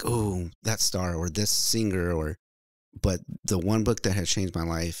where like, oh, that star or this singer, but the one book that has changed my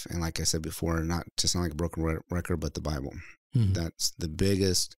life, and like I said before, not to sound like a broken record, but the Bible. That's the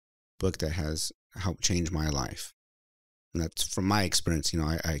biggest book that has helped change my life. And that's from my experience. You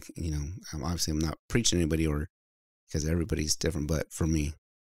know, you know, I'm not preaching to anybody, or because everybody's different, but for me.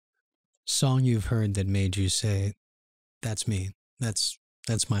 Song you've heard that made you say, that's me. That's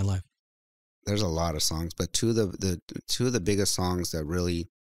my life. There's a lot of songs, but two of the biggest songs that really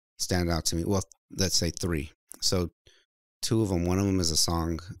stand out to me. Well, let's say three. So two of them. One of them is a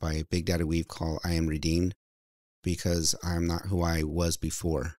song by Big Daddy Weave called "I Am Redeemed," because I'm not who I was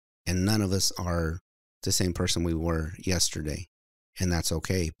before, and none of us are the same person we were yesterday, and that's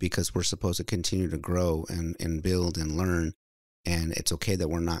okay, because we're supposed to continue to grow and build and learn, and it's okay that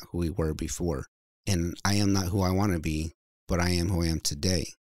we're not who we were before. And I am not who I want to be, but I am who I am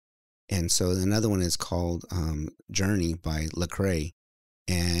today. And so another one is called Journey by Lecrae.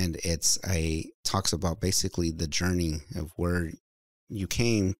 And talks about basically the journey of where you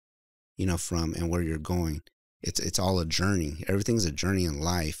came, you know, from, and where you're going. It's all a journey. Everything's a journey in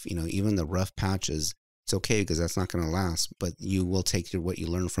life. You know, even the rough patches, it's okay, because that's not going to last, but you will take what you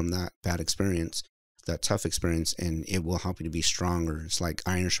learn from that bad experience, that tough experience, and it will help you to be stronger. It's like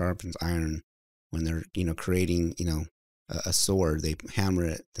iron sharpens iron. When they're, you know, creating, you know, a sword, they hammer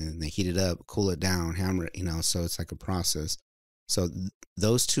it, then they heat it up, cool it down, hammer it, you know, so it's like a process. So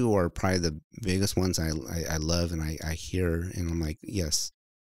those two are probably the biggest ones I love, and I hear, and I'm like, yes,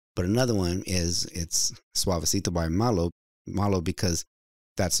 But another one is it's Suavecito by Malo, because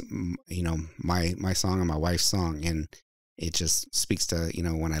that's, you know, my song and my wife's song. And it just speaks to, you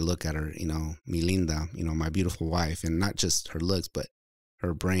know, when I look at her, you know, mi linda, you know, my beautiful wife, and not just her looks, but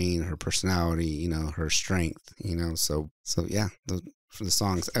her brain, her personality, you know, her strength, you know. So yeah, for the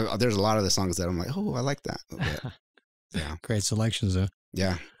songs, there's a lot of the songs that I'm like, oh, I like that. But, yeah. Great selections, though.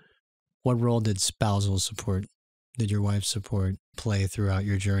 Yeah. What role did spousal support, did your wife's support play throughout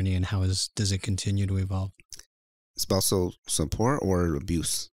your journey, and how does it continue to evolve? Spousal support or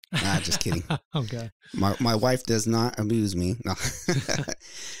abuse? Nah, just kidding. Okay. My wife does not abuse me. No.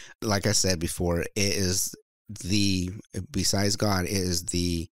 Like I said before, besides God, it is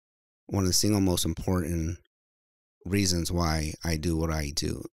one of the single most important reasons why I do what I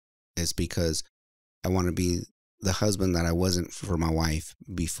do. Is because I want to be the husband that I wasn't for my wife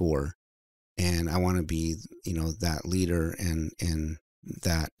before. And I want to be, you know, that leader, and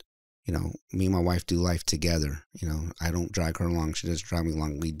that, you know, me and my wife do life together. You know, I don't drag her along. She doesn't drag me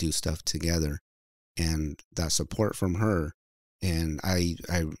along. We do stuff together, and that support from her. And I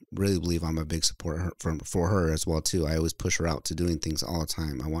really believe I'm a big support for her as well, too. I always push her out to doing things all the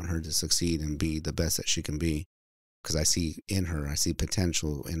time. I want her to succeed and be the best that she can be, because I see in her, I see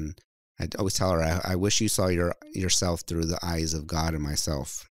potential. And I always tell her, I wish you saw yourself through the eyes of God and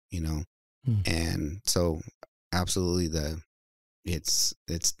myself, you know. And so absolutely it's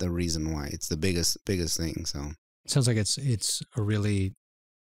the reason why. It's the biggest thing. So it sounds like it's a really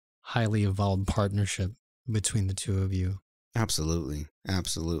highly evolved partnership between the two of you. Absolutely.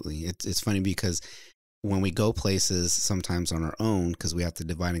 It's funny because when we go places sometimes on our own, because we have to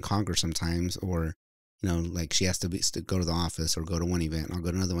divide and conquer sometimes, or, you know, like she has to go to the office or go to one event, I'll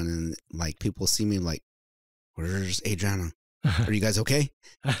go to another one, and like people see me like, where's Adriana? Are you guys okay?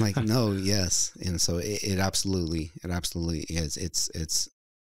 I'm like, no, yes. And so it absolutely is. It's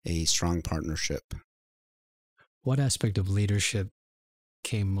a strong partnership. What aspect of leadership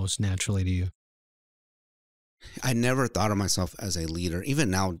came most naturally to you? I never thought of myself as a leader. Even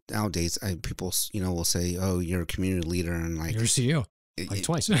nowadays, people, you know, will say, "Oh, you're a community leader," and like, you're a CEO, like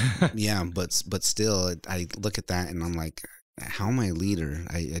twice. Yeah, but still, I look at that and I'm like, how am I a leader?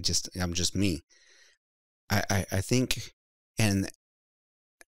 I'm just me. I think. And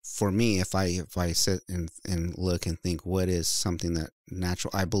for me, if I sit and look and think, what is something that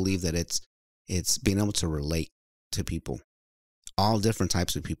natural, I believe that it's being able to relate to people, all different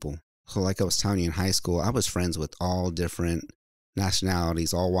types of people. So like I was telling you, in high school, I was friends with all different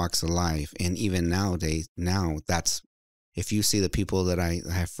nationalities, all walks of life. And even nowadays, that's, if you see the people that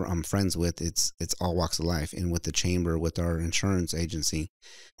I'm friends with, it's all walks of life. And with the chamber, with our insurance agency,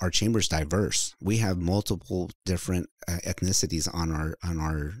 our chamber's diverse. We have multiple different ethnicities on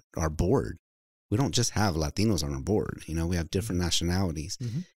our board. We don't just have Latinos on our board. You know, we have different nationalities.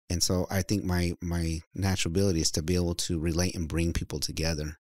 Mm-hmm. And so I think my natural ability is to be able to relate and bring people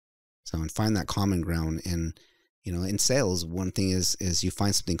together. So, and find that common ground. And, you know, in sales, one thing is you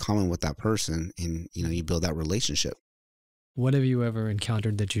find something common with that person, and, you know, you build that relationship. What have you ever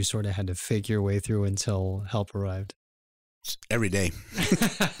encountered that you sort of had to fake your way through until help arrived? Every day.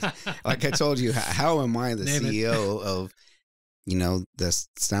 Like I told you, how am I the CEO of, you know, the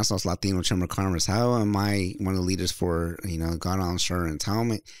Stanislaus Latino Chamber of Commerce? How am I one of the leaders for, you know, God on Insurance? How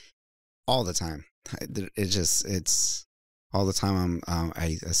am I? All the time. It's all the time.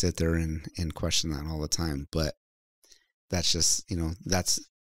 I sit there and question that all the time. But that's just, you know, that's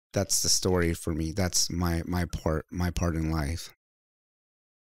the story for me. That's my part in life.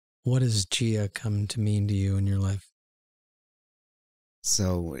 What has Gia come to mean to you in your life?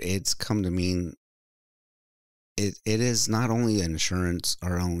 So it's come to mean, it is not only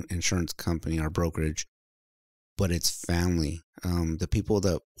our own insurance company, our brokerage, but it's family. The people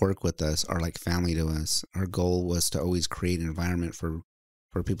that work with us are like family to us. Our goal was to always create an environment for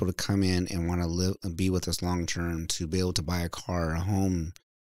people to come in and want to live and be with us long term, to be able to buy a car, a home,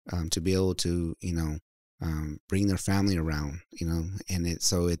 to be able to, you know, bring their family around, you know. And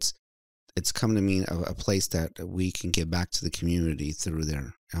it's come to mean a place that we can give back to the community through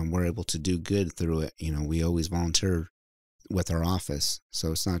there. We're able to do good through it. You know, we always volunteer with our office.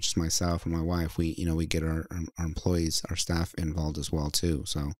 So it's not just myself or my wife. We get our employees, our staff involved as well too.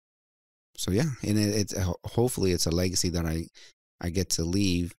 So yeah. And it's hopefully it's a legacy that I get to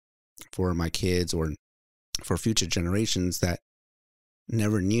leave for my kids or for future generations that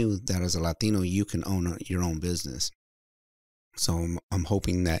never knew that as a Latino, you can own your own business. So I'm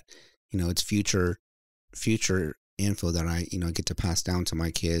hoping that, you know, it's future info that I, you know, get to pass down to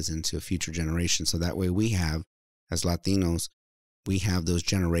my kids and to future generations. So that way we have, as Latinos, we have those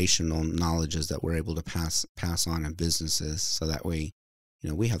generational knowledges that we're able to pass on in businesses. So that way,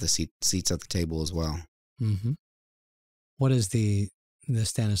 we have the seats at the table as well. Mm-hmm. What does the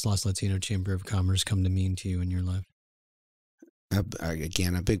Stanislaus Latino Chamber of Commerce come to mean to you in your life?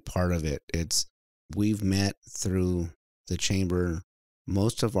 Again, a big part of it, we've met through the chamber.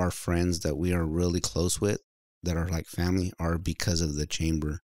 Most of our friends that we are really close with, that are like family, are because of the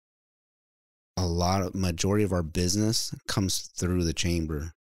chamber. Majority of our business comes through the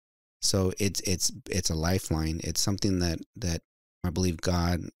chamber. So it's a lifeline. It's something that I believe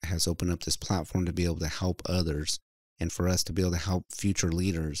God has opened up this platform to be able to help others, and for us to be able to help future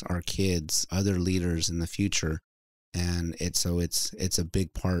leaders, our kids, other leaders in the future. And it's a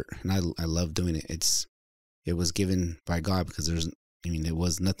big part, and I love doing it. It was given by God, because it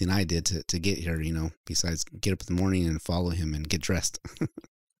was nothing I did to get here, besides get up in the morning and follow him and get dressed.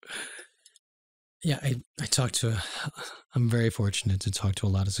 Yeah, I'm very fortunate to talk to a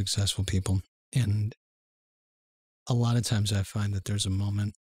lot of successful people. And a lot of times I find that there's a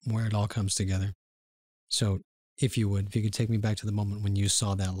moment where it all comes together. So if you could take me back to the moment when you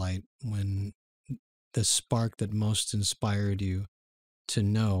saw that light, when the spark that most inspired you to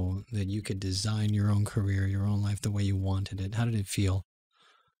know that you could design your own career, your own life the way you wanted it. How did it feel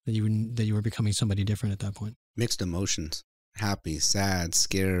that you were becoming somebody different at that point? Mixed emotions. Happy, sad,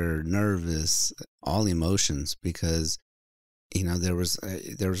 scared, nervous, all emotions, because there was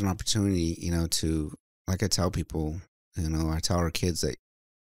an opportunity, to, like I tell people, I tell our kids that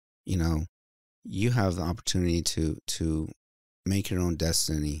you have the opportunity to make your own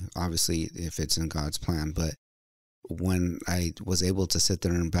destiny, obviously if it's in God's plan. But when I was able to sit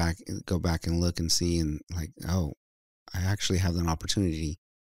there and go back and look and see, and like, oh, I actually have an opportunity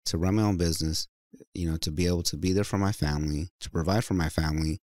to run my own business, to be able to be there for my family, to provide for my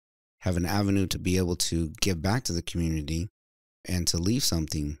family, have an avenue to be able to give back to the community and to leave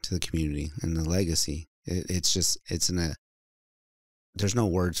something to the community and the legacy. There's no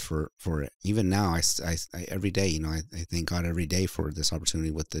words for it. Even now, I every day, I thank God every day for this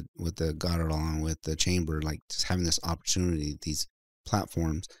opportunity with the God along with the chamber, like just having this opportunity, these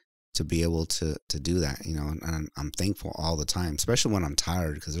platforms to be able to do that, and I'm thankful all the time, especially when I'm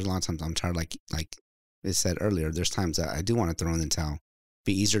tired, because there's a lot of times I'm tired, like I said earlier, there's times that I do want to throw in the towel.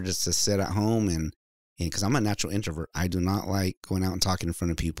 Be easier just to sit at home and because I'm a natural introvert. I do not like going out and talking in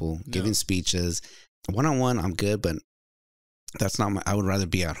front of people, giving speeches. One-on-one, I'm good, but that's not I would rather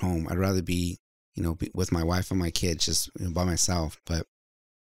be at home. I'd rather be, with my wife and my kids, just by myself. But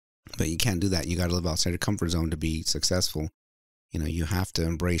you can't do that. You got to live outside your comfort zone to be successful. You have to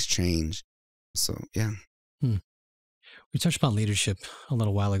embrace change. So, yeah. We touched upon leadership a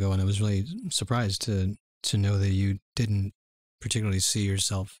little while ago, and I was really surprised to know that you didn't particularly see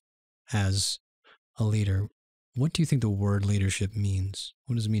yourself as a leader. What do you think the word leadership means?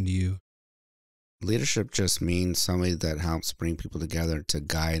 What does it mean to you? Leadership just means somebody that helps bring people together to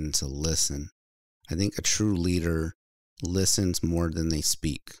guide and to listen. I think a true leader listens more than they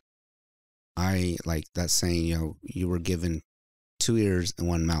speak. I like that saying, you were given 2 ears and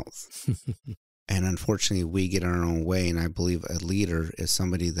 1 mouth. And unfortunately, we get in our own way. And I believe a leader is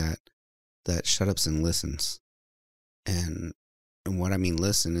somebody that shuts up and listens. And what I mean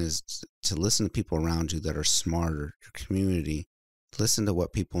listen is to listen to people around you that are smarter, your community. Listen to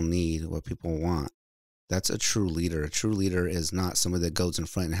what people need, what people want. That's a true leader. A true leader is not somebody that goes in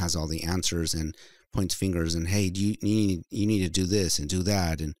front and has all the answers and points fingers and, hey, you need to do this and do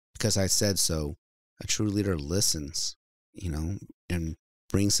that, and because I said so. A true leader listens, and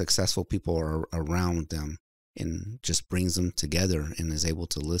brings successful people around them and just brings them together and is able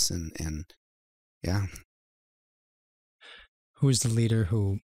to listen. And yeah. Who is the leader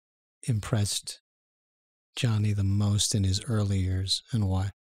who impressed Johnny the most in his early years, and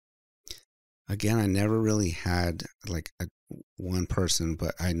why? Again, I never really had like one person,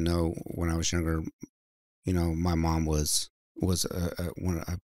 but I know when I was younger, my mom was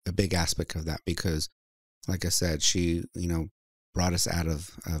a big aspect of that, because like I said, she, brought us out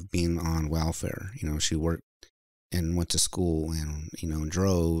of being on welfare. She worked and went to school and,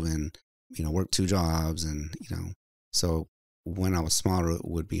 drove and, worked 2 jobs. And, so when I was smaller, it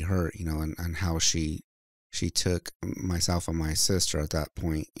would be her, and how she took myself and my sister at that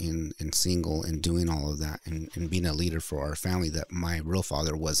point in single and doing all of that and being a leader for our family that my real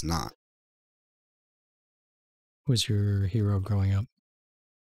father was not. Who was your hero growing up?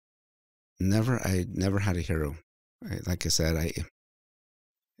 I never had a hero. Like I said, I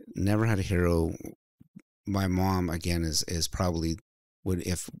never had a hero. My mom, again, is probably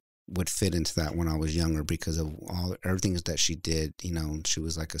would fit into that when I was younger, because of everything that she did. She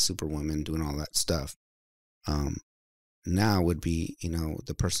was like a superwoman doing all that stuff. Now would be,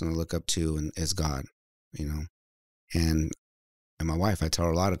 the person I look up to and is God, and And my wife, I tell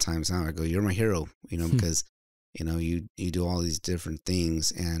her a lot of times now, I go, you're my hero, because, you do all these different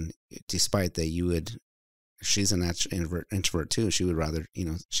things. And despite that she's an introvert too. She would rather,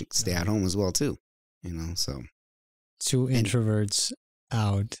 she stay at home as well too, so. Two introverts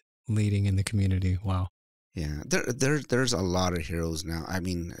out leading in the community. Wow. Yeah. There's a lot of heroes now. I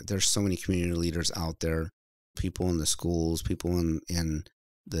mean, there's so many community leaders out there, people in the schools, people in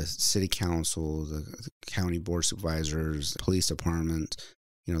the city council, the county board supervisors, police department.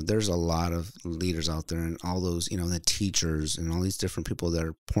 There's a lot of leaders out there, and all those, the teachers and all these different people that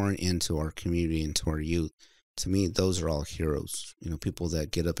are pouring into our community, into our youth. To me, those are all heroes, people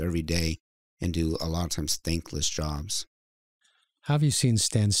that get up every day and do a lot of times thankless jobs. How have you seen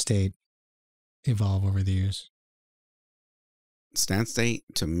Stan State evolve over the years? Stan State,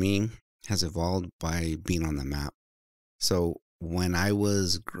 to me, has evolved by being on the map. So when I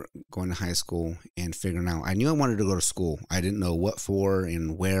was going to high school and figuring out, I knew I wanted to go to school. I didn't know what for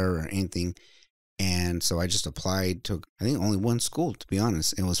and where or anything. And so I just applied to, I think, only one school, to be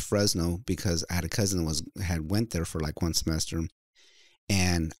honest. It was Fresno, because I had a cousin that had went there for like one semester.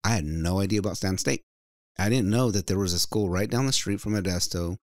 And I had no idea about Stan State. I didn't know that there was a school right down the street from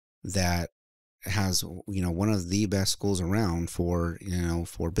Modesto that has, one of the best schools around for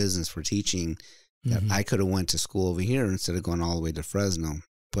business, for teaching, that I could have went to school over here instead of going all the way to Fresno.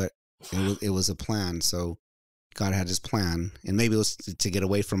 But it was a plan. So God had his plan, and maybe it was to get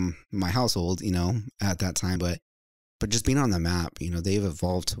away from my household, at that time. But just being on the map, they've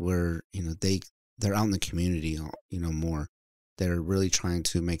evolved to where, they're out in the community, more. They're really trying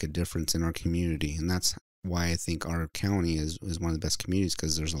to make a difference in our community. And that's why I think our county is one of the best communities,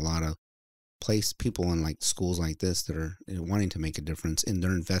 because there's a lot of people in like schools like this that are wanting to make a difference, and they're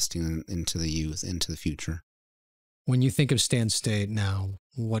investing into the youth, into the future. When you think of Stan State now,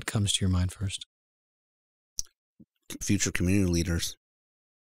 what comes to your mind first? Future community leaders.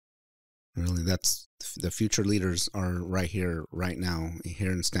 Really, that's the future leaders are right here, right now,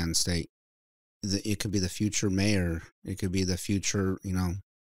 here in Stan State. It could be the future mayor. It could be the future,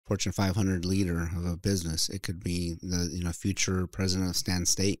 Fortune 500 leader of a business. It could be the, future president of Stan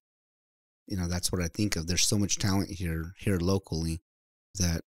State. That's what I think of. There's so much talent here locally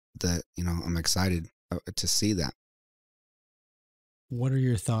that I'm excited to see that. What are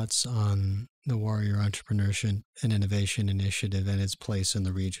your thoughts on the Warrior Entrepreneurship and Innovation Initiative and its place in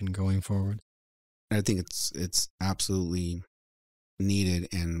the region going forward? I think it's absolutely needed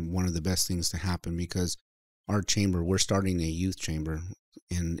and one of the best things to happen, because our chamber, we're starting a youth chamber,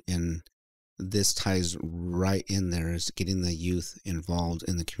 and this ties right in there, is getting the youth involved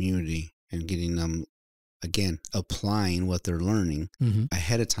in the community and getting them, again, applying what they're learning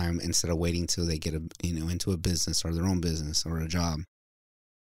ahead of time instead of waiting till they get into a business or their own business or a job.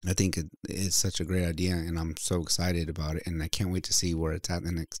 I think it's such a great idea, and I'm so excited about it, and I can't wait to see where it's at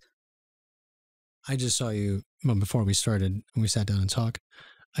next. I just saw you, before we started, when we sat down and talked,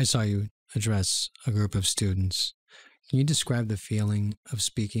 I saw you address a group of students. Can you describe the feeling of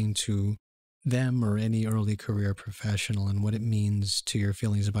speaking to them or any early career professional, and what it means to your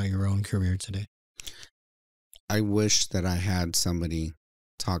feelings about your own career today? I wish that I had somebody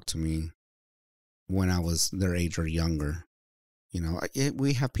talk to me when I was their age or younger.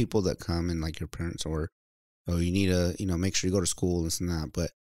 We have people that come and like your parents, or, oh, you need to, make sure you go to school, this and that.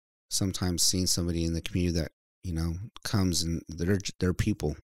 But sometimes seeing somebody in the community that, comes and they're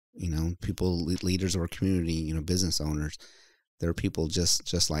people, leaders of our community, business owners, they're people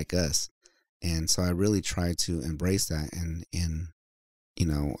just like us. And so I really try to embrace that. And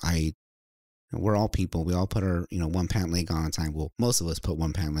we're all people. We all put our, one pant leg on a time. Well, most of us put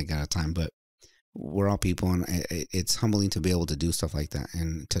one pant leg at a time, but we're all people, and it's humbling to be able to do stuff like that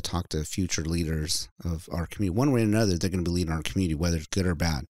and to talk to future leaders of our community. One way or another, they're going to be leading our community, whether it's good or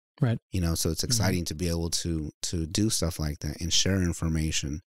bad. Right. So it's exciting to be able to do stuff like that and share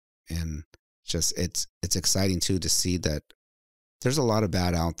information. And just, it's exciting too, to see that there's a lot of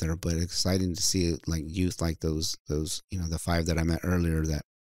bad out there, but it's exciting to see like youth like those, the 5 that I met earlier, that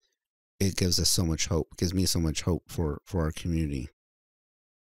it gives us so much hope, gives me so much hope for our community.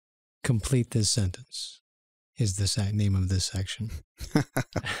 Complete this sentence is the name of this section.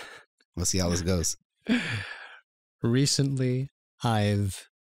 We'll see how this goes. Recently, I've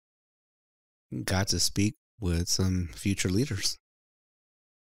got to speak with some future leaders.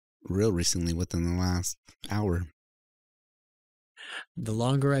 Real recently, within the last hour. The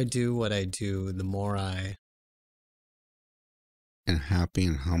longer I do what I do, the more I am happy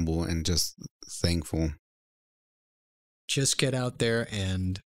and humble and just thankful. Just get out there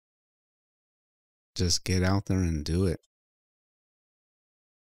and do it.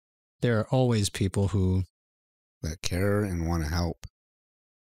 There are always people who that care and want to help.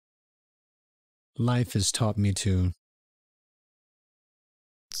 Life has taught me to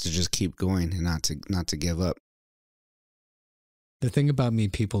just keep going and not to give up. The thing about me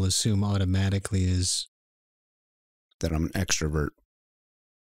people assume automatically is that I'm an extrovert.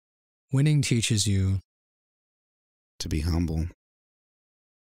 Winning teaches you to be humble.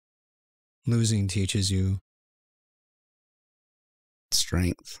 Losing teaches you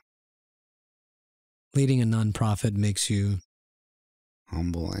strength. Leading a nonprofit makes you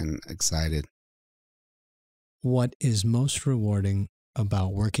humble and excited. What is most rewarding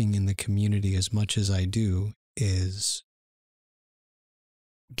about working in the community as much as I do is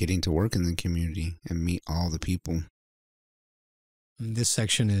getting to work in the community and meet all the people. This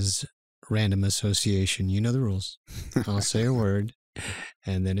section is random association. You know the rules. I'll say a word,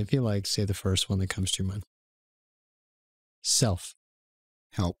 and then if you like, say the first one that comes to your mind. Self.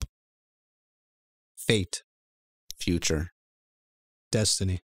 Help. Fate. Future.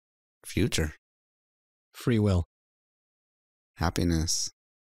 Destiny. Future. Free will. Happiness.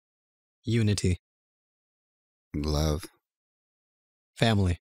 Unity. Love.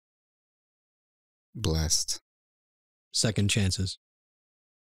 Family. Blessed. Second chances.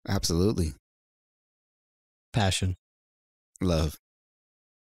 Absolutely. Passion. Love.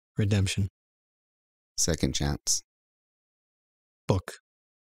 Redemption. Second chance. Book.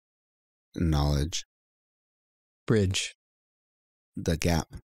 Knowledge. Bridge. The gap.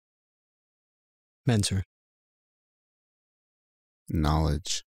 Mentor.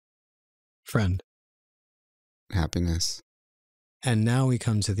 Knowledge. Friend. Happiness. And now we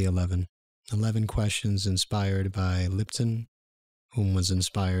come to the 11. 11 questions inspired by Lipton, whom was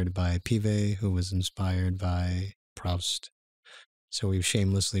inspired by Pive, who was inspired by Proust. So we've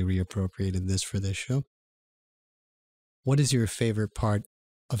shamelessly reappropriated this for this show. What is your favorite part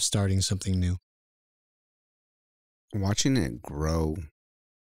of starting something new? Watching it grow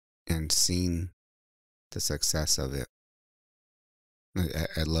and seeing the success of it.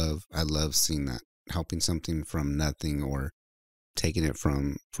 I love seeing that, helping something from nothing or taking it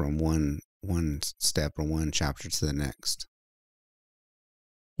from one step or one chapter to the next.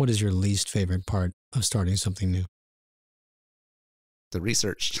 What is your least favorite part of starting something new? The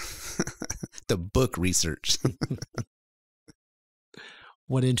research, the book research.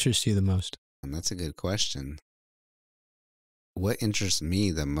 What interests you the most? And that's a good question. What interests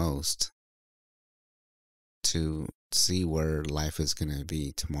me the most? To see where life is going to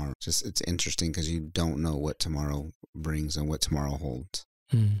be tomorrow. Just it's interesting because you don't know what tomorrow brings and what tomorrow holds.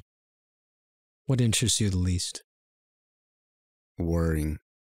 What interests you the least? Worrying.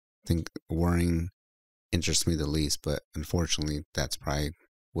 I think worrying interests me the least, but unfortunately, that's probably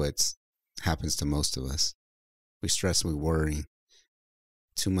what happens to most of us. We stress, we worry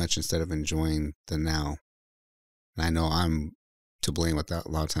too much instead of enjoying the now. And I know I'm to blame with that. A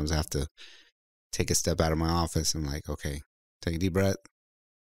lot of times I have to take a step out of my office and like, okay, take a deep breath.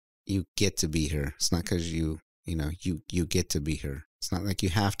 You get to be here. It's not because you get to be here. It's not like you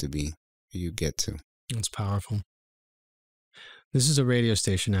have to be. You get to. That's powerful. This is a radio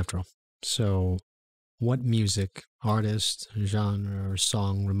station after all. So what music, artist, genre, or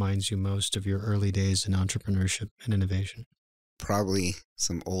song reminds you most of your early days in entrepreneurship and innovation? Probably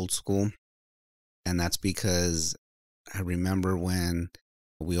some old school. And that's because I remember when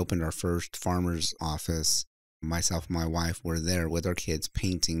we opened our first farmer's office, myself and my wife were there with our kids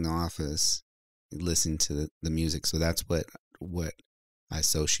painting the office, listening to the music. So that's what I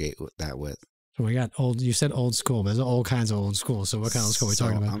associate that with. So we got old, you said old school, but there's all kinds of old school. So what kind of old school are we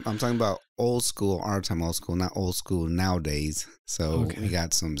talking about? I'm talking about old school, our time old school, not old school nowadays. So we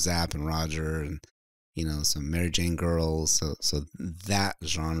got some Zapp and Roger and, some Mary Jane Girls. So that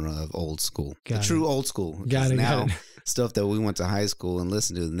genre of old school, true old school. Got it. Stuff that we went to high school and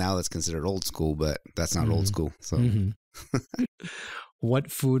listened to, now that's considered old school, but that's not old school. So,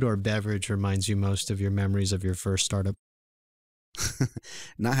 What food or beverage reminds you most of your memories of your first startup?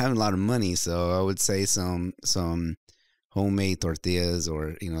 Not having a lot of money, so I would say some homemade tortillas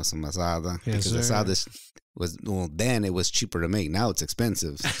or some asada. Yes, because asada then it was cheaper to make. Now it's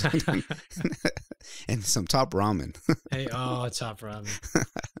expensive. And some top ramen. Hey, top ramen.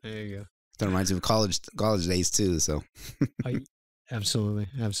 There you go. That reminds me of college days too. So, absolutely.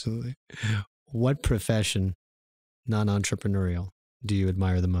 What profession, non-entrepreneurial, do you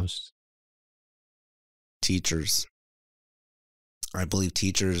admire the most? Teachers. I believe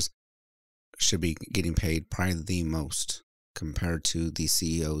teachers should be getting paid probably the most compared to the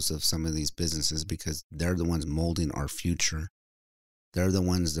CEOs of some of these businesses because they're the ones molding our future. They're the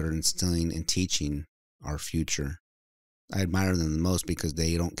ones that are instilling and teaching our future. I admire them the most because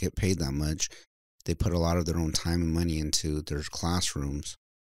they don't get paid that much. they put a lot of their own time and money into their classrooms.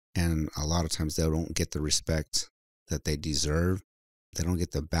 And a lot of times they don't get the respect that they deserve. They don't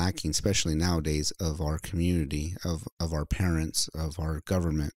get the backing, especially nowadays, of our community, of our parents, of our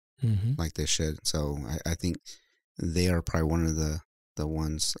government, like they should. So I think they are probably one of the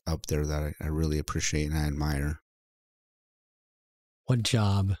ones up there that I really appreciate and I admire. What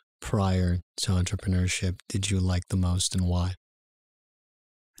job prior to entrepreneurship did you like the most and why?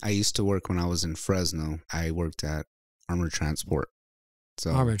 I used to work when I was in Fresno. I worked at armored transport.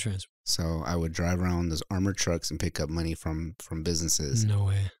 Armored transport. So I would drive around those armored trucks and pick up money from businesses. No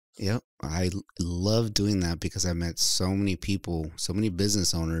way. Yep. I love doing that because I met so many people, so many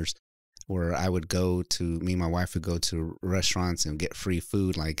business owners, where I would me and my wife would go to restaurants and get free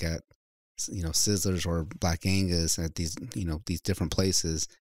food, like at, Sizzlers or Black Angus, at these, these different places.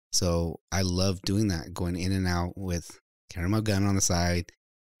 So I love doing that, going in and out with carrying my gun on the side,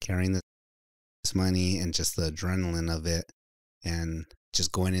 carrying this money and just the adrenaline of it, and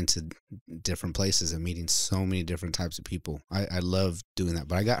just going into different places and meeting so many different types of people. I love doing that,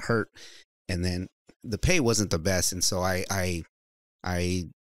 but I got hurt, and then the pay wasn't the best. And so I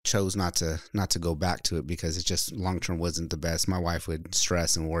chose not to go back to it because it just long-term wasn't the best. My wife would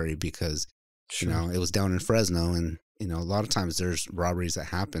stress and worry because, it was down in Fresno, and, a lot of times there's robberies that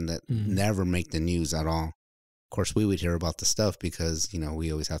happen that never make the news at all. Of course, we would hear about the stuff because,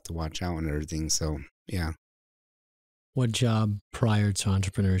 we always have to watch out and everything. So, yeah. What job prior to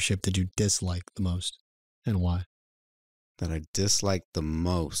entrepreneurship did you dislike the most and why? That I disliked the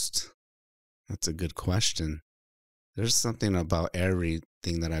most? That's a good question. There's something about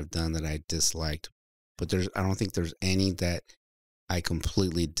everything that I've done that I disliked, but I don't think there's any that I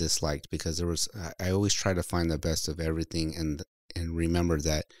completely disliked, because I always try to find the best of everything and remember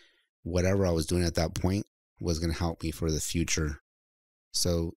that whatever I was doing at that point was going to help me for the future.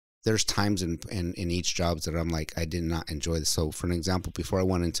 So there's times in each job that I'm like, I did not enjoy this. So for an example, before I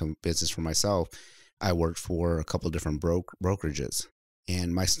went into business for myself, I worked for a couple of different brokerages,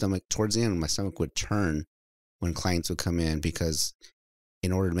 and towards the end, my stomach would turn when clients would come in, because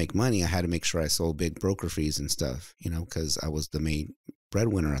in order to make money, I had to make sure I sold big broker fees and stuff, because I was the main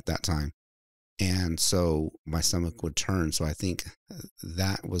breadwinner at that time. And so my stomach would turn. So I think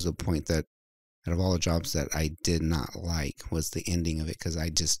that was a point that out of all the jobs that I did not like was the ending of it, because I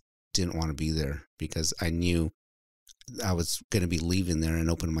just didn't want to be there, because I knew I was going to be leaving there and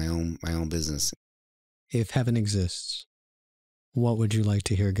open my own business. If heaven exists, what would you like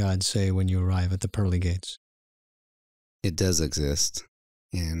to hear God say when you arrive at the pearly gates? It does exist.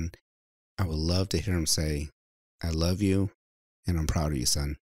 And I would love to hear him say, I love you and I'm proud of you,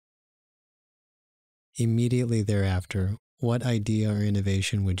 son. Immediately thereafter, what idea or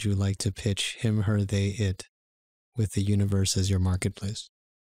innovation would you like to pitch him, her, they, it with the universe as your marketplace?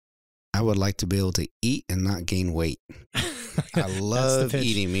 I would like to be able to eat and not gain weight. I love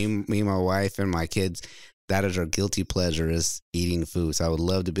eating. Me and my wife and my kids, that is our guilty pleasure, is eating food. So I would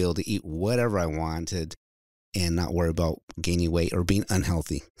love to be able to eat whatever I wanted and not worry about gaining weight or being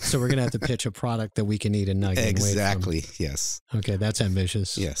unhealthy. So we're going to have to pitch a product that we can eat and not gain weight from. Exactly, yes. Okay, that's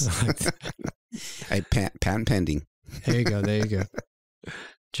ambitious. Yes. Patent pending. There you go.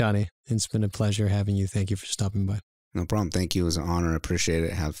 Johnny, it's been a pleasure having you. Thank you for stopping by. No problem. Thank you. It was an honor. I appreciate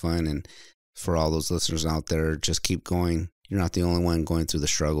it. Have fun. And for all those listeners out there, just keep going. You're not the only one going through the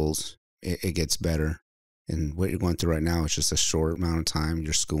struggles. It gets better. And what you're going through right now is just a short amount of time.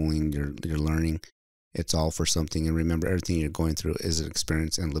 You're schooling, you're learning. It's all for something. And remember, everything you're going through is an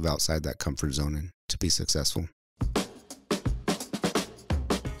experience, and live outside that comfort zone and to be successful.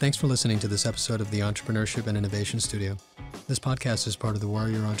 Thanks for listening to this episode of the Entrepreneurship and Innovation Studio. This podcast is part of the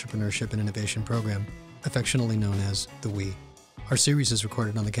Warrior Entrepreneurship and Innovation program, affectionately known as the WE. Our series is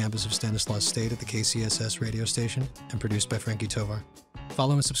recorded on the campus of Stanislaus State at the KCSS radio station and produced by Frankie Tovar.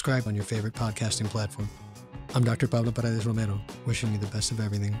 Follow and subscribe on your favorite podcasting platform. I'm Dr. Pablo Paredes Romero, wishing you the best of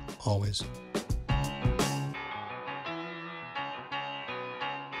everything, always.